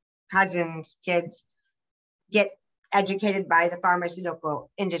cousin's kids get educated by the pharmaceutical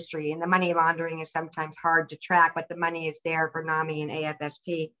industry. And the money laundering is sometimes hard to track, but the money is there for NAMI and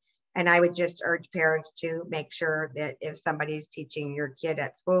AFSP. And I would just urge parents to make sure that if somebody's teaching your kid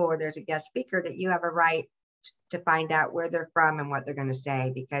at school or there's a guest speaker, that you have a right to find out where they're from and what they're going to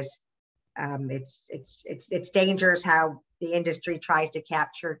say, because it's dangerous how the industry tries to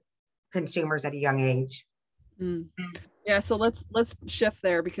capture consumers at a young age. Yeah, so let's shift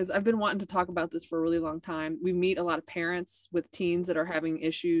there, because I've been wanting to talk about this for a really long time. We meet a lot of parents with teens that are having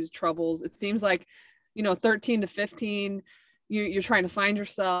issues, troubles. It seems like, 13 to 15, you're trying to find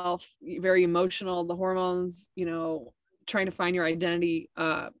yourself, very emotional, the hormones, trying to find your identity.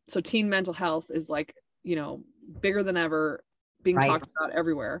 So teen mental health is like, bigger than ever, being talked about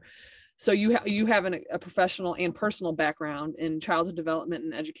everywhere. So you have a professional and personal background in childhood development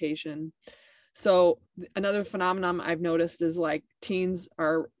and education. So another phenomenon I've noticed is like teens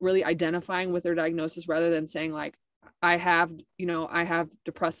are really identifying with their diagnosis rather than saying like, I have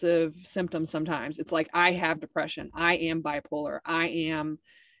depressive symptoms sometimes. It's like, I have depression. I am bipolar.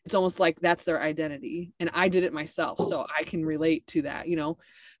 It's almost like that's their identity. And I did it myself, so I can relate to that,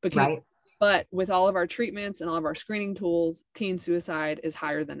 But with all of our treatments and all of our screening tools, teen suicide is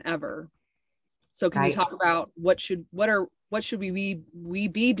higher than ever. So can you talk about what should we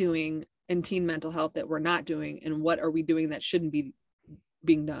be doing in teen mental health that we're not doing, and what are we doing that shouldn't be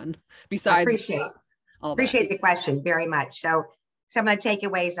being done besides appreciate the question very much. So some of the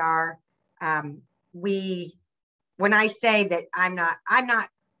takeaways are, when I say that I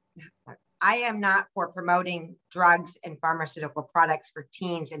am not for promoting drugs and pharmaceutical products for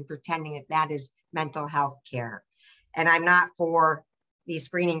teens and pretending that is mental health care. And I'm not for these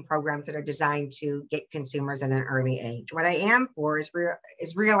screening programs that are designed to get consumers at an early age. What I am for is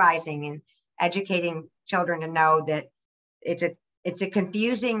realizing and educating children to know that it's a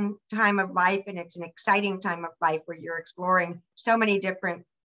confusing time of life, and it's an exciting time of life where you're exploring so many different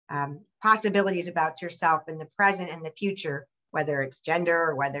possibilities about yourself in the present and the future, whether it's gender,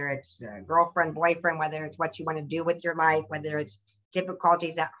 or whether it's girlfriend, boyfriend, whether it's what you want to do with your life, whether it's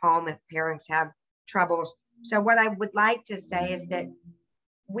difficulties at home if parents have troubles. So what I would like to say is that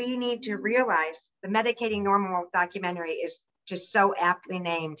we need to realize the Medicating Normal documentary is just so aptly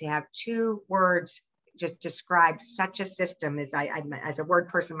named to have two words just describe such a system. As I'm as a word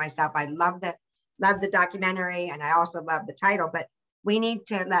person myself, I love the documentary, and I also love the title. But we need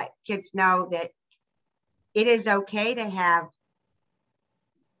to let kids know that it is okay to have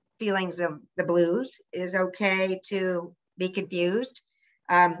feelings of the blues. It is okay to be confused.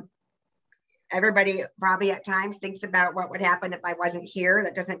 Everybody probably at times thinks about what would happen if I wasn't here.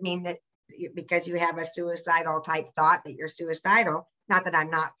 That doesn't mean that because you have a suicidal type thought that you're suicidal. Not that I'm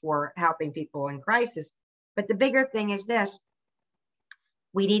not for helping people in crisis, but the bigger thing is this: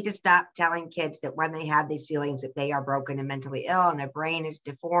 we need to stop telling kids that when they have these feelings that they are broken and mentally ill and their brain is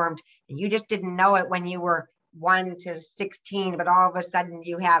deformed, and you just didn't know it when you were 1 to 16, but all of a sudden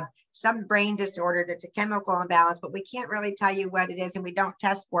you have some brain disorder that's a chemical imbalance, but we can't really tell you what it is, and we don't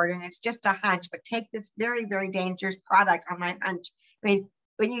test for it, and it's just a hunch. But take this very, very dangerous product on my hunch. I mean,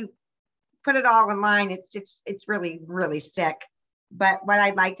 when you put it all in line, it's really, really sick. But what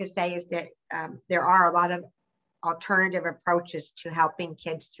I'd like to say is that there are a lot of alternative approaches to helping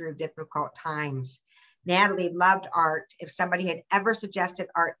kids through difficult times. Natalie loved art. If somebody had ever suggested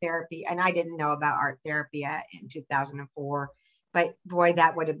art therapy, and I didn't know about art therapy in 2004, but boy,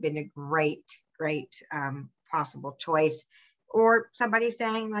 that would have been a great possible choice. Or somebody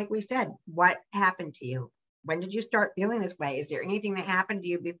saying, like we said, what happened to you? When did you start feeling this way? Is there anything that happened to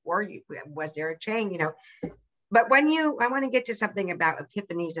you before? Was there a change? But I want to get to something about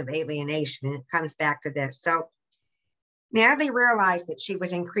epiphanies of alienation, and it comes back to this. So Natalie realized that she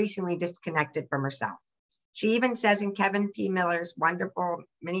was increasingly disconnected from herself. She even says in Kevin P. Miller's wonderful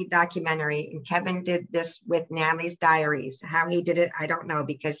mini documentary, and Kevin did this with Natalie's diaries. How he did it, I don't know,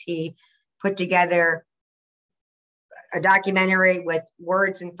 because he put together a documentary with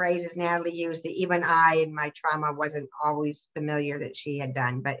words and phrases Natalie used that even I, in my trauma, wasn't always familiar that she had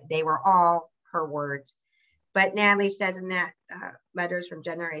done, but they were all her words. But Natalie says in that Letters from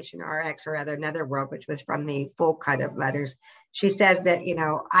Generation RX, or rather Another World, which was from the full cut of letters, she says that,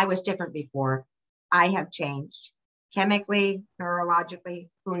 I was different before. I have changed chemically, neurologically,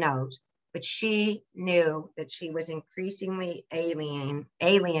 who knows? But she knew that she was increasingly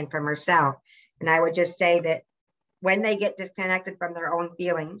alien from herself. And I would just say that when they get disconnected from their own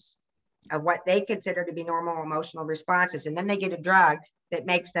feelings of what they consider to be normal emotional responses, and then they get a drug that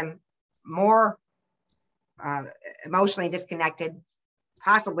makes them more emotionally disconnected,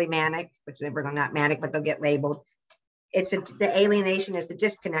 possibly manic, which they're not manic, but they'll get labeled. The alienation is the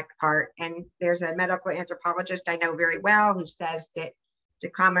disconnect part. And there's a medical anthropologist I know very well who says that it's a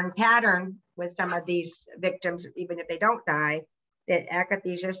common pattern with some of these victims, even if they don't die, that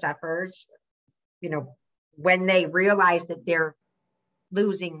akathisia suffers, when they realize that they're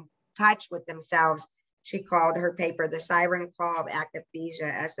losing touch with themselves. She called her paper The Siren Call of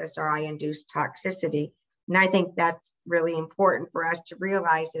Akathisia, SSRI-Induced Toxicity. And I think that's really important for us to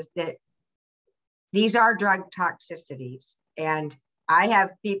realize, is that these are drug toxicities. And I have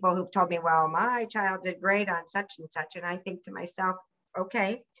people who've told me, well, my child did great on such and such. And I think to myself,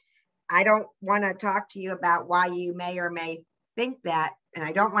 okay, I don't want to talk to you about why you may or may think that. And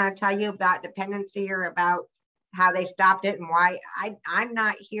I don't want to tell you about dependency or about how they stopped it and why. I'm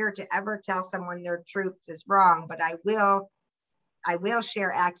not here to ever tell someone their truth is wrong, but I will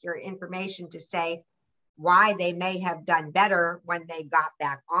share accurate information to say why they may have done better when they got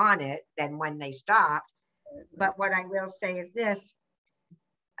back on it than when they stopped. But what I will say is this: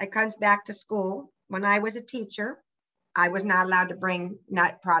 it comes back to school. When I was a teacher, I was not allowed to bring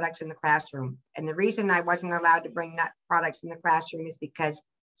nut products in the classroom. And the reason I wasn't allowed to bring nut products in the classroom is because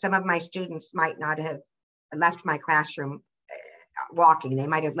some of my students might not have left my classroom walking. They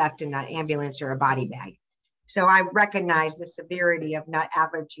might have left in an ambulance or a body bag. So I recognize the severity of nut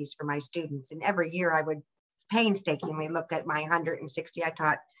allergies for my students. And every year I would painstakingly look at my 160. I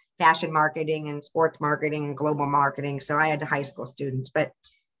taught fashion marketing and sports marketing and global marketing. So I had high school students, but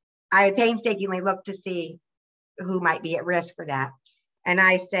I had painstakingly looked to see who might be at risk for that. And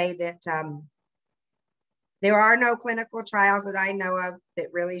I say that there are no clinical trials that I know of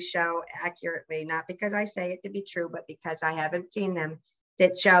that really show accurately, not because I say it to be true, but because I haven't seen them,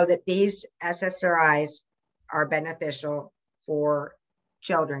 that show that these SSRIs are beneficial for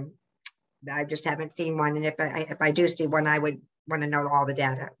children. I just haven't seen one. And if I do see one, I would want to know all the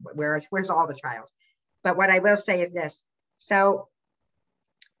data. Where's all the trials? But what I will say is this. So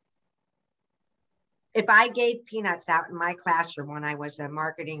if I gave peanuts out in my classroom when I was a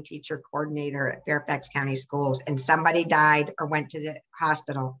marketing teacher coordinator at Fairfax County Schools, and somebody died or went to the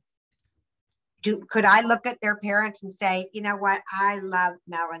hospital, could I look at their parents and say, you know what, I love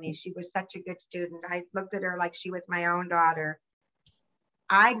Melanie. She was such a good student. I looked at her like she was my own daughter.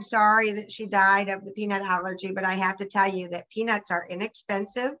 I'm sorry that she died of the peanut allergy, but I have to tell you that peanuts are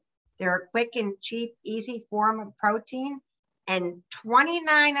inexpensive. They're a quick and cheap, easy form of protein. And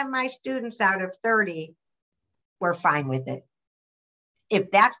 29 of my students out of 30 were fine with it. If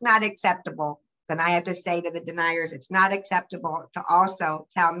that's not acceptable, then I have to say to the deniers, it's not acceptable to also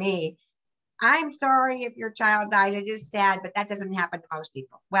tell me, I'm sorry if your child died. It is sad, but that doesn't happen to most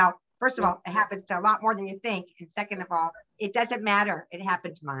people. Well, first of all, it happens to a lot more than you think. And second of all, it doesn't matter. It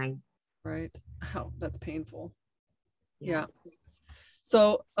happened to mine. Right. Oh, that's painful. Yeah.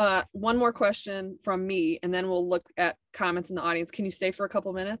 So one more question from me, and then we'll look at comments in the audience. Can you stay for a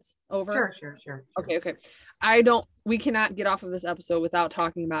couple minutes over? Sure. Okay. We cannot get off of this episode without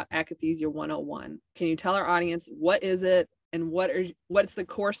talking about Akathisia 101. Can you tell our audience what is it, and what's the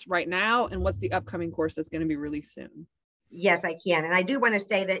course right now, and what's the upcoming course that's going to be released soon? Yes, I can. And I do want to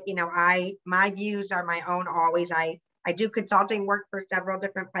say that, my views are my own always. I do consulting work for several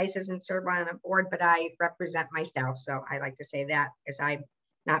different places and serve on a board, but I represent myself. So I like to say that, as I'm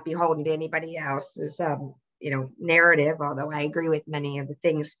not beholden to anybody else's, narrative, although I agree with many of the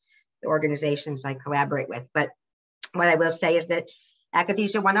things, the organizations I collaborate with. But what I will say is that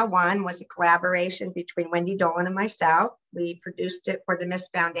Akathisia 101 was a collaboration between Wendy Dolan and myself. We produced it for the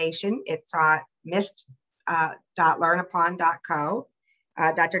MISSD Foundation. It's MISSD.learnupon.co.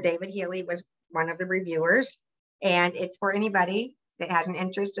 Dr. David Healy was one of the reviewers, and it's for anybody that has an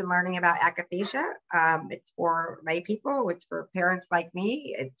interest in learning about akathisia. It's for lay people, it's for parents like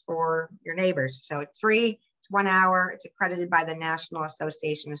me, it's for your neighbors. So it's free, it's 1 hour, it's accredited by the National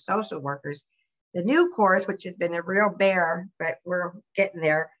Association of Social Workers. The new course, which has been a real bear, but we're getting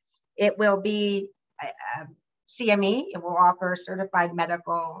there, it will be CME. It will offer certified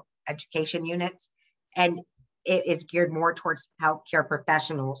medical education units, and it is geared more towards healthcare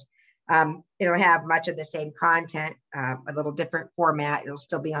professionals. It'll have much of the same content, a little different format. It'll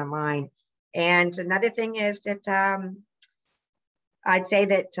still be online. And another thing is that I'd say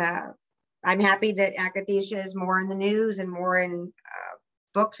that I'm happy that akathisia is more in the news and more in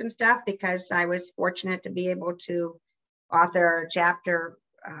books and stuff, because I was fortunate to be able to author a chapter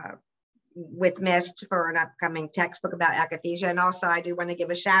with MISSD for an upcoming textbook about akathisia. And also I do want to give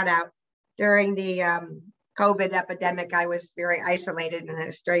a shout out. During the COVID epidemic, I was very isolated in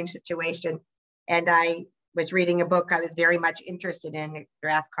a strange situation. And I was reading a book I was very much interested in, a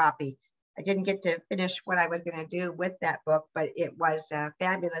draft copy. I didn't get to finish what I was going to do with that book, but it was a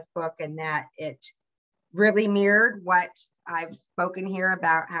fabulous book, in that it really mirrored what I've spoken here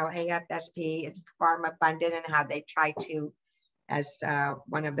about, how AFSP is pharma funded and how they try to, as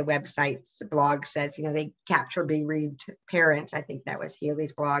one of the websites blog says, they capture bereaved parents. I think that was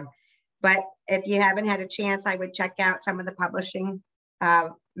Healy's blog. But if you haven't had a chance, I would check out some of the publishing.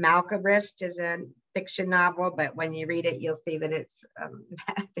 Malcolmist is a fiction novel, but when you read it, you'll see that it's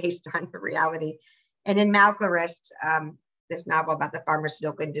based on reality. And in Malcolmist, this novel about the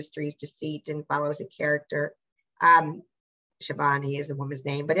pharmaceutical industry's deceit, and follows a character. Shivani is the woman's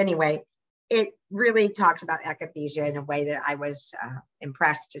name. But anyway, it really talks about akathisia in a way that I was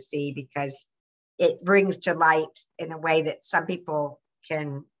impressed to see, because it brings to light in a way that some people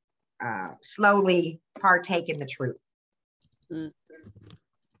can slowly partake in the truth.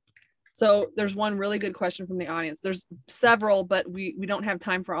 So there's one really good question from the audience. There's several, but we don't have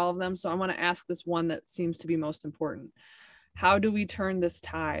time for all of them. So I want to ask this one that seems to be most important. How do we turn this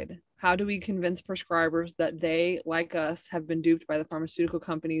tide? How do we convince prescribers that they, like us, have been duped by the pharmaceutical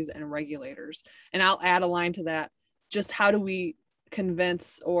companies and regulators? And I'll add a line to that. Just how do we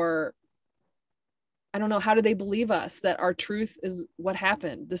convince, or I don't know, how do they believe us that our truth is what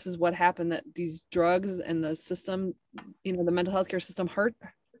happened? This is what happened, that these drugs and the system, the mental health care system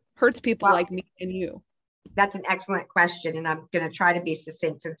hurts people like me and you. That's an excellent question. And I'm going to try to be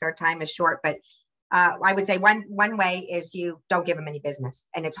succinct since our time is short, but I would say one way is you don't give them any business.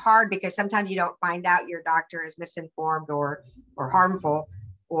 And it's hard because sometimes you don't find out your doctor is misinformed or harmful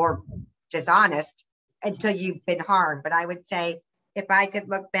or dishonest until you've been harmed. But I would say, if I could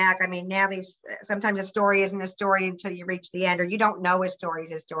look back, Natalie's, sometimes a story isn't a story until you reach the end, or you don't know a story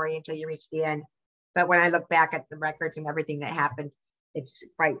is a story until you reach the end. But when I look back at the records and everything that happened, it's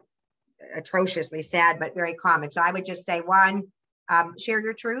quite atrociously sad, but very common. So I would just say, one, share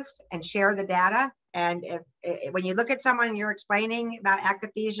your truths and share the data. And if when you look at someone and you're explaining about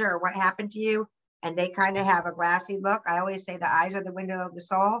akathisia or what happened to you, and they kind of have a glassy look, I always say the eyes are the window of the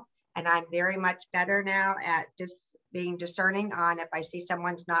soul. And I'm very much better now at just being discerning on, if I see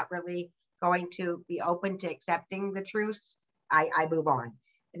someone's not really going to be open to accepting the truths, I move on.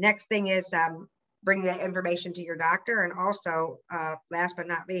 The next thing is bring that information to your doctor. And also, last but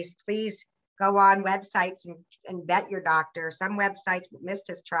not least, please go on websites and vet your doctor. Some websites MISSD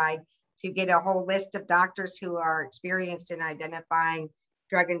has tried to get a whole list of doctors who are experienced in identifying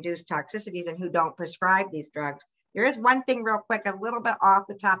drug-induced toxicities and who don't prescribe these drugs. There is one thing real quick, a little bit off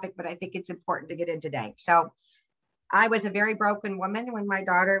the topic, but I think it's important to get in today. So I was a very broken woman when my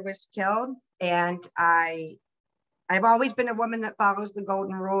daughter was killed. And I've always been a woman that follows the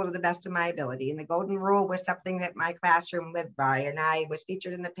golden rule to the best of my ability. And the golden rule was something that my classroom lived by. And I was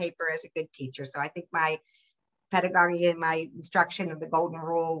featured in the paper as a good teacher. So I think my pedagogy and my instruction of the golden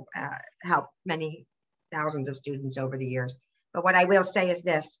rule helped many thousands of students over the years. But what I will say is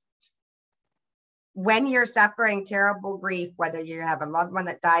this: when you're suffering terrible grief, whether you have a loved one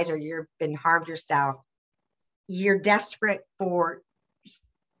that dies or you've been harmed yourself, you're desperate for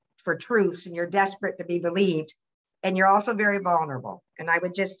truths, and you're desperate to be believed, and you're also very vulnerable. And I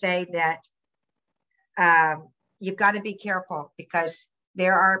would just say that you've got to be careful, because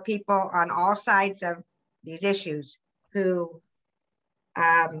there are people on all sides of these issues who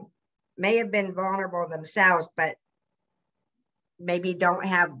may have been vulnerable themselves, but maybe don't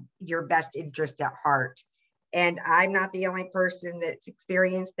have your best interest at heart. And I'm not the only person that's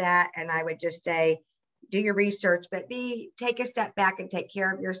experienced that. And I would just say, do your research, but take a step back and take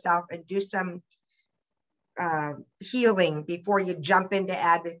care of yourself and do some healing before you jump into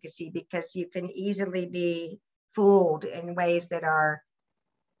advocacy, because you can easily be fooled in ways that are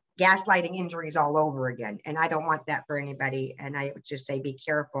gaslighting injuries all over again. And I don't want that for anybody. And I would just say, be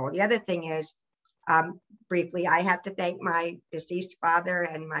careful. The other thing is, briefly, I have to thank my deceased father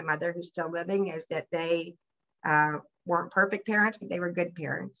and my mother, who's still living, is that they weren't perfect parents, but they were good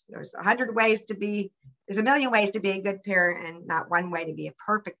parents. There's a million ways to be a good parent, and not one way to be a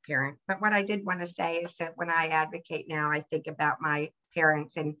perfect parent. But what I did want to say is that when I advocate now, I think about my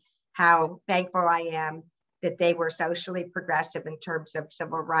parents and how thankful I am that they were socially progressive in terms of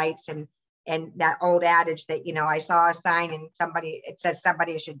civil rights, and that old adage that, I saw a sign and it says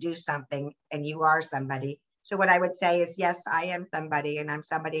somebody should do something, and you are somebody. So what I would say is, yes, I am somebody, and I'm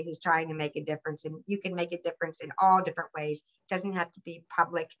somebody who's trying to make a difference, and you can make a difference in all different ways. It doesn't have to be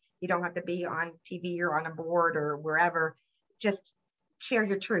public. You don't have to be on TV or on a board or wherever. Just share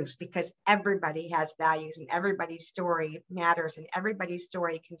your truths, because everybody has values, and everybody's story matters, and everybody's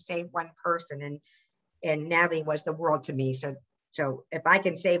story can save one person. And Natalie was the world to me. So if I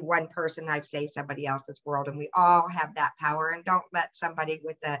can save one person, I've saved somebody else's world, and we all have that power. And don't let somebody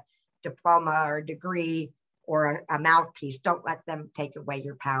with a diploma or degree or a mouthpiece, don't let them take away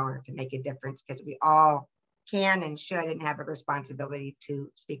your power to make a difference, because we all can and should and have a responsibility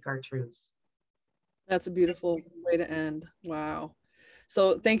to speak our truths. That's a beautiful way to end. Wow.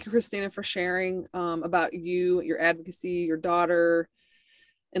 So thank you, Kristina, for sharing about you, your advocacy, your daughter,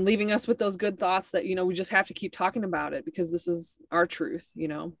 and leaving us with those good thoughts that, we just have to keep talking about it, because this is our truth,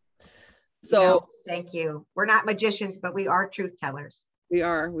 So thank you. We're not magicians, but we are truth tellers. We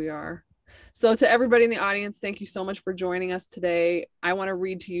are. So to everybody in the audience, thank you so much for joining us today. I want to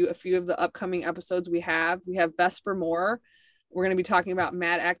read to you a few of the upcoming episodes we have. We have Vesper Moore. We're going to be talking about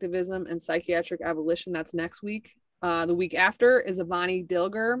mad activism and psychiatric abolition. That's next week. The week after is Avani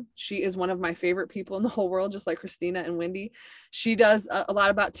Dilger. She is one of my favorite people in the whole world, just like Kristina and Wendy. She does a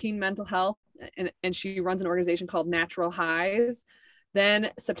lot about teen mental health, and she runs an organization called Natural Highs.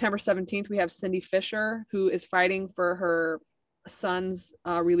 Then September 17th, we have Cindy Fisher, who is fighting for her son's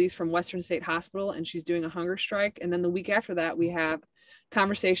release from Western State Hospital, and she's doing a hunger strike. And then the week after that, we have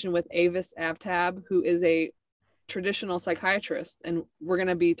conversation with Avis Avtab, who is a traditional psychiatrist, and we're going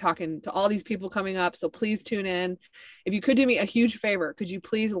to be talking to all these people coming up. So please tune in. If you could do me a huge favor, could you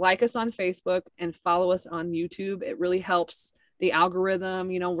please like us on Facebook and follow us on YouTube? It really helps the algorithm.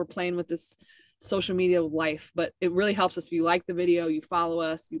 We're playing with this social media life, but it really helps us if you like the video, you follow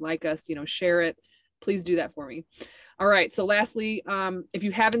us, you like us, share it. Please do that for me. All right. So lastly, if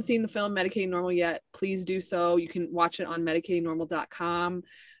you haven't seen the film Medicating Normal yet, please do so. You can watch it on medicatingnormal.com.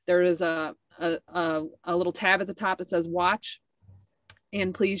 There is a little tab at the top that says watch,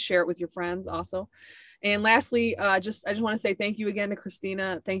 and please share it with your friends also. And lastly, I just want to say thank you again to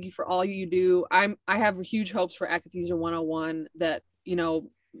Kristina. Thank you for all you do. I have huge hopes for Akathisia 101 that,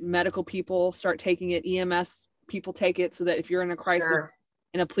 medical people start taking it, EMS people take it, so that if you're in a crisis, sure,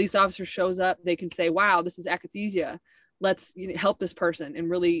 and a police officer shows up, they can say, wow, this is akathisia. Let's help this person. And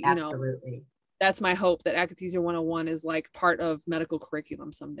really, absolutely. That's my hope, that Akathisia 101 is like part of medical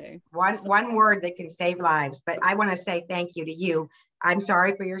curriculum someday. One word that can save lives. But I want to say thank you to you. I'm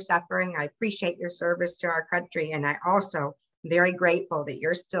sorry for your suffering. I appreciate your service to our country. And I also am very grateful that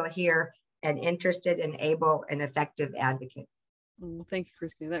you're still here and interested and able and effective advocate. Well, thank you,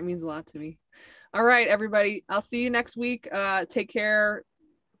 Kristina. That means a lot to me. All right, everybody. I'll see you next week. Take care.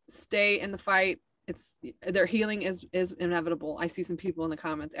 Stay in the fight. Their healing is inevitable. I see some people in the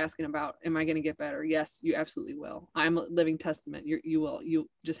comments asking about, am I going to get better? Yes, you absolutely will. I'm a living testament. You will. You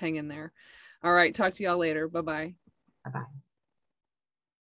just hang in there. All right. Talk to y'all later. Bye-bye. Bye-bye.